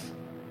hearts,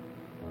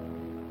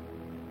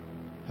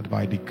 that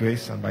by the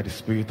grace and by the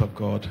Spirit of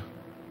God,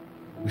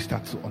 we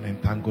start to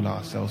unentangle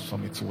ourselves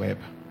from its web,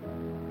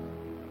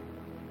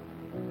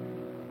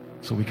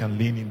 so we can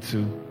lean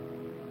into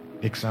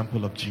the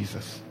example of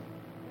Jesus,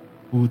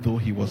 who, though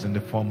he was in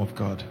the form of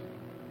God,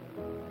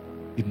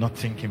 did not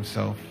think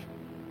himself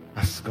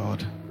as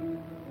God,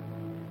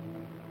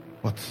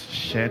 but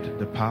shared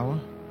the power,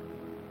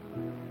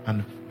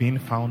 and being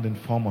found in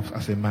form of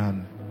as a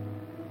man,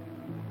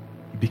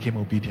 he became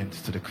obedient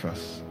to the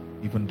cross,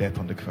 even death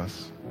on the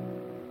cross.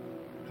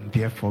 And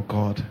therefore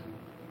God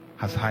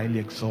has highly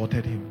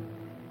exalted him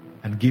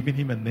and given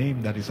him a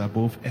name that is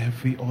above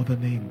every other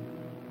name,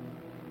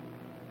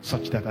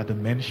 such that at the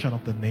mention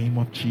of the name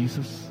of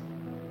Jesus,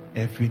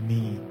 every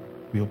knee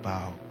will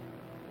bow,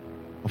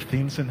 of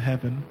things in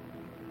heaven,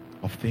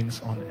 of things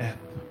on earth,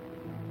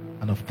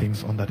 and of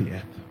things under the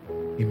earth.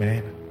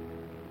 Amen.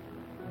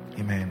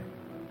 Amen.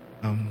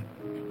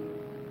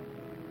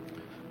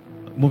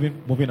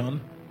 Moving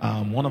on.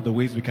 One of the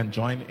ways we can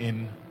join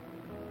in.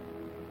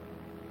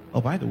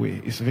 Oh, by the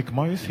way, is Rick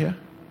Morris here?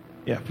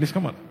 Yeah, please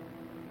come on.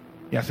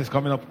 Yes, it's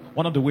coming up.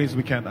 One of the ways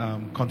we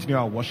can continue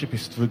our worship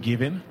is through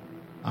giving.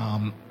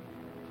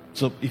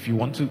 So if you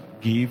want to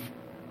give,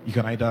 you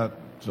can either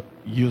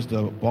use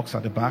the box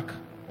at the back,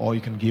 or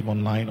you can give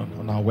online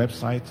on our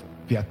website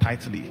via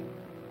Tightly.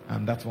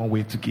 And that's one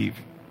way to give.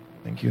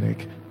 Thank you,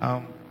 Nick.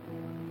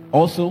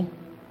 Also,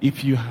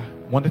 if you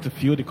wanted to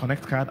fill the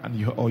Connect card and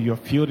you have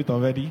filled it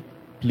already,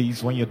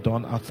 please, when you're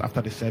done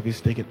after the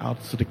service, take it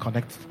out to the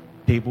Connect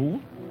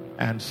table,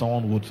 and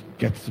someone would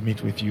get to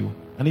meet with you.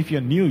 And if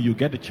you're new, you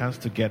get the chance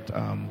to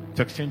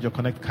to exchange your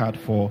Connect card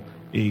for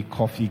a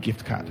coffee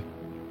gift card.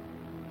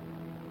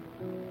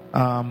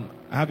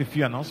 I have a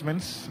few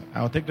announcements.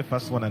 I'll take the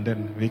first one, and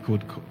then we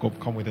could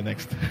come with the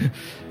next.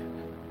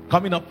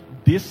 Coming up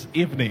this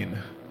evening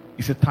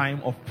is a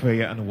time of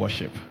prayer and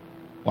worship.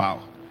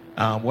 Wow.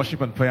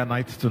 Worship and prayer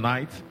night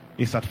tonight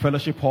is at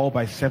Fellowship Hall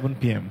by 7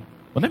 p.m.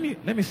 But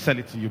let me sell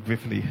it to you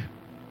briefly.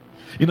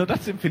 You know,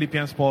 that's in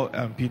Philippians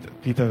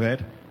Peter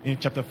read. In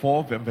chapter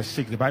 4, verse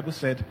 6, the Bible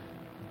said,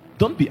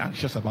 "Don't be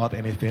anxious about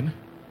anything,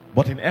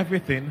 but in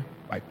everything,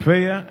 by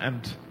prayer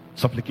and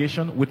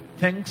supplication, with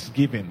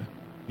thanksgiving,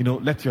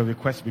 let your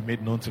requests be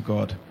made known to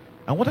God."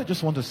 And what I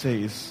just want to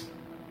say is,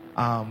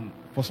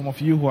 for some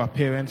of you who are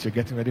parents, you're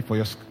getting ready for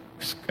your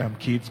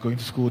kids going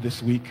to school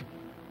this week,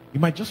 you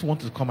might just want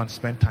to come and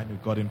spend time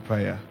with God in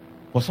prayer.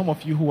 For some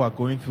of you who are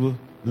going through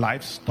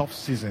life's tough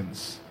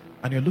seasons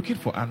and you're looking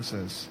for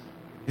answers,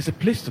 it's a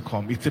place to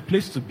come. It's a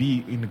place to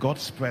be in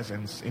God's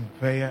presence, in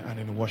prayer and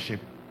in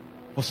worship.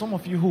 For some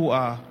of you who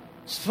are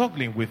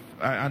struggling with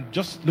and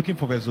just looking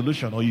for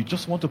resolution, or you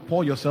just want to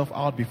pour yourself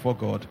out before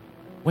God,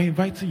 we're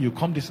inviting you,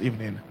 come this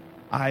evening.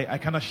 I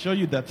can assure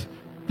you that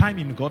time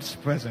in God's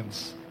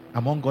presence,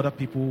 among other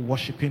people,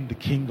 worshiping the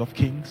King of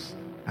Kings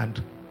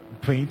and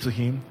praying to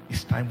him,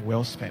 is time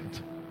well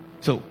spent.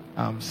 So,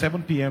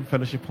 7 p.m.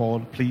 Fellowship Hall,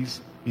 please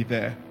be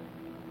there.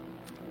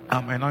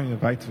 I now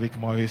invite Rick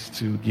Morris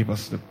to give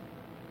us the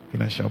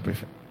financial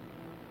briefing.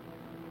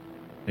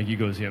 Thank you,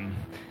 Gozium.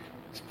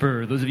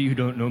 For those of you who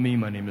don't know me,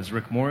 my name is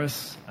Rick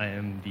Morris. I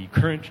am the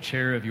current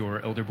chair of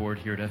your elder board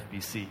here at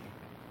FBC.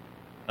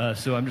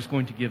 So I'm just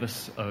going to give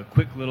us a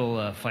quick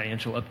little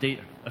financial update,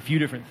 a few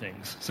different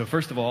things. So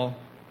first of all,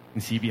 You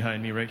can see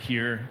behind me right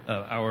here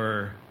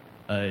our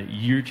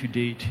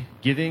year-to-date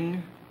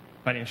giving,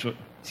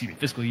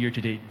 fiscal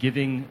year-to-date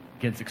giving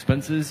against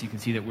expenses. You can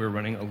see that we're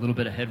running a little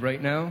bit ahead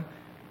right now.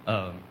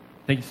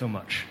 Thank you so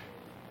much.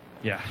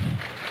 Yeah.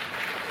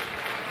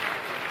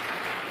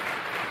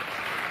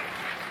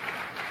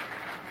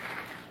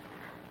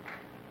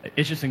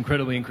 It's just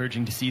incredibly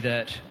encouraging to see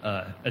that.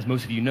 As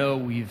most of you know,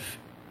 we've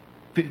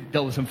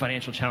dealt with some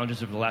financial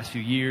challenges over the last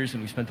few years,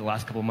 and we spent the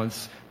last couple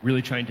months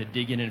really trying to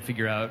dig in and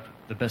figure out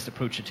the best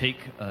approach to take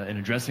in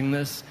addressing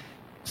this.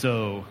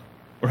 So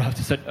we're off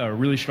to set a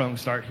really strong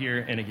start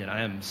here, and again,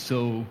 I am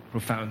so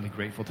profoundly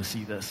grateful to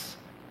see this.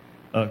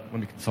 Let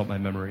me consult my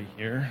memory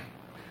here.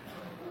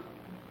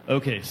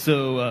 Okay,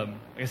 so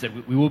like I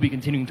said, we will be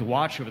continuing to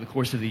watch over the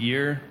course of the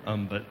year,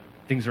 but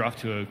things are off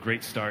to a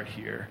great start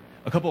here.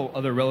 A couple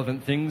other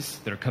relevant things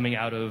that are coming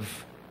out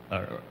of,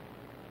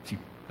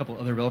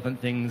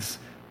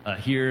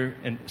 here,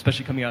 and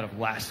especially coming out of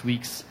last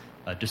week's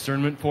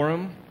discernment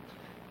forum.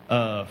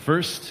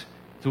 First,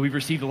 so we've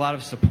received a lot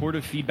of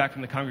supportive feedback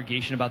from the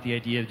congregation about the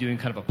idea of doing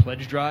kind of a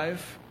pledge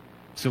drive.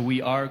 So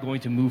we are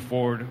going to move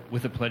forward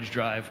with a pledge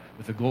drive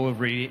with the goal of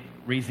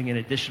raising an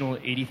additional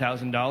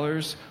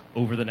 $80,000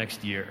 over the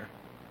next year.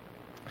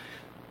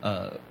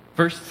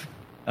 First,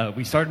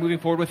 we started moving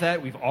forward with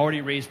that. We've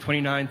already raised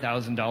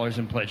 $29,000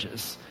 in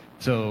pledges.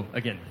 So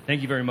again,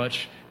 thank you very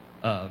much.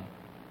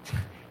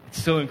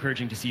 It's so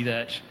encouraging to see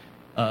that.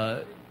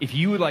 If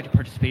you would like to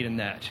participate in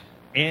that,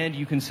 and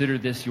you consider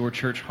this your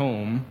church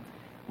home,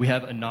 we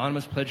have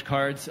anonymous pledge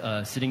cards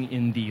sitting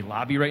in the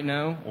lobby right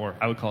now, or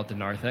I would call it the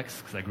narthex,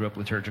 because I grew up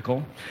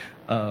liturgical.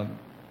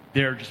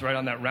 They're just right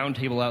on that round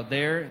table out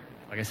there.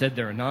 Like I said,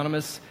 they're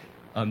anonymous.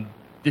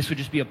 This would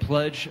just be a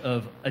pledge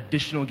of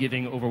additional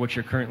giving over what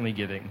you're currently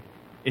giving.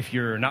 If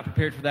you're not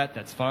prepared for that,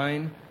 that's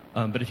fine.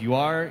 But if you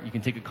are, you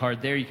can take a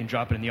card there. You can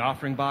drop it in the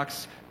offering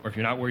box. Or if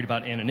you're not worried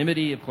about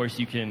anonymity, of course,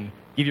 you can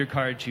give your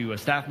card to a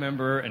staff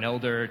member, an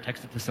elder,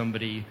 text it to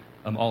somebody.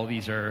 All of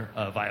these are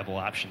viable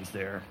options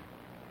there.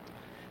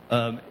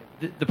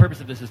 The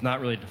purpose of this is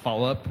not really to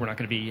follow up. We're not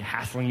going to be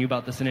hassling you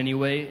about this in any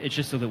way. It's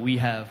just so that we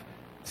have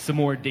some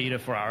more data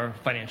for our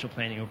financial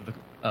planning over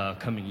the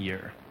coming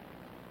year.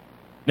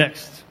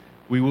 Next,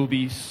 we will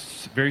be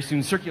very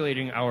soon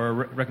circulating our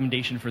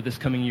recommendation for this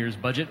coming year's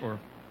budget, or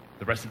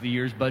the rest of the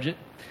year's budget.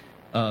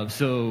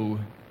 So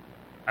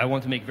I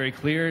want to make very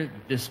clear,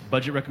 this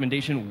budget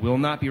recommendation will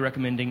not be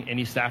recommending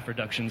any staff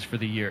reductions for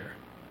the year.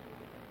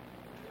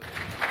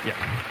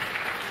 Yeah.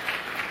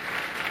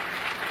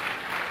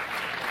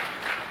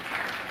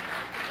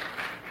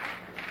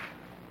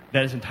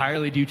 That is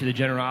entirely due to the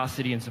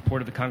generosity and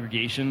support of the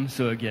congregation.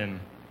 So again,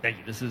 thank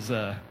you. This is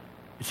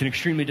it's an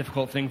extremely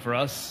difficult thing for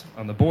us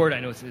on the board.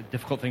 I know it's a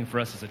difficult thing for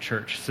us as a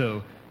church.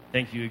 So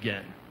thank you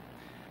again.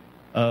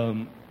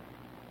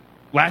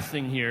 Last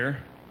thing here,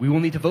 we will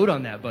need to vote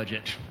on that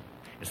budget.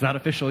 It's not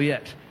official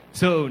yet.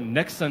 So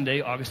next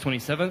Sunday, August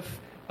 27th,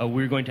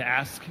 we're going to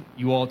ask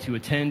you all to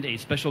attend a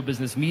special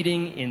business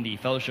meeting in the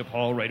fellowship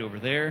hall right over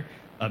there.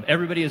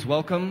 Everybody is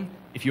welcome.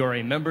 If you are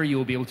a member, you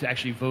will be able to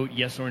actually vote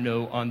yes or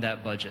no on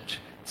that budget.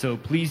 So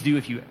please do,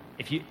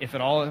 if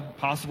at all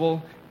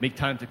possible, make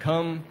time to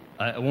come.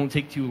 It won't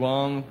take too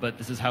long, but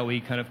this is how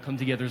we kind of come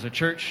together as a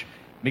church,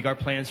 make our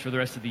plans for the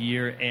rest of the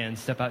year, and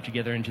step out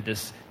together into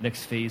this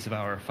next phase of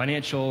our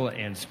financial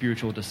and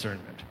spiritual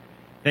discernment.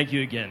 Thank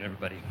you again,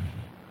 everybody.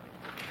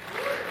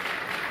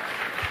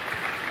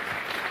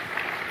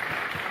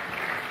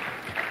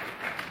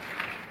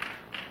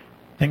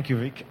 Thank you,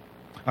 Rick.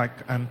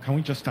 Can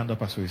we just stand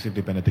up as we receive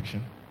the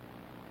benediction?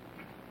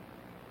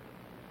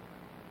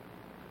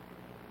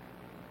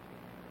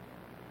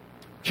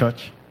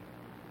 Church,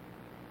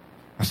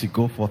 as you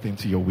go forth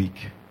into your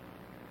week,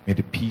 may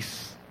the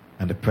peace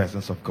and the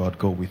presence of God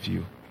go with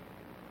you.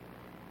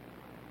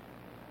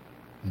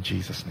 In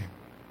Jesus' name,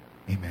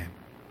 amen.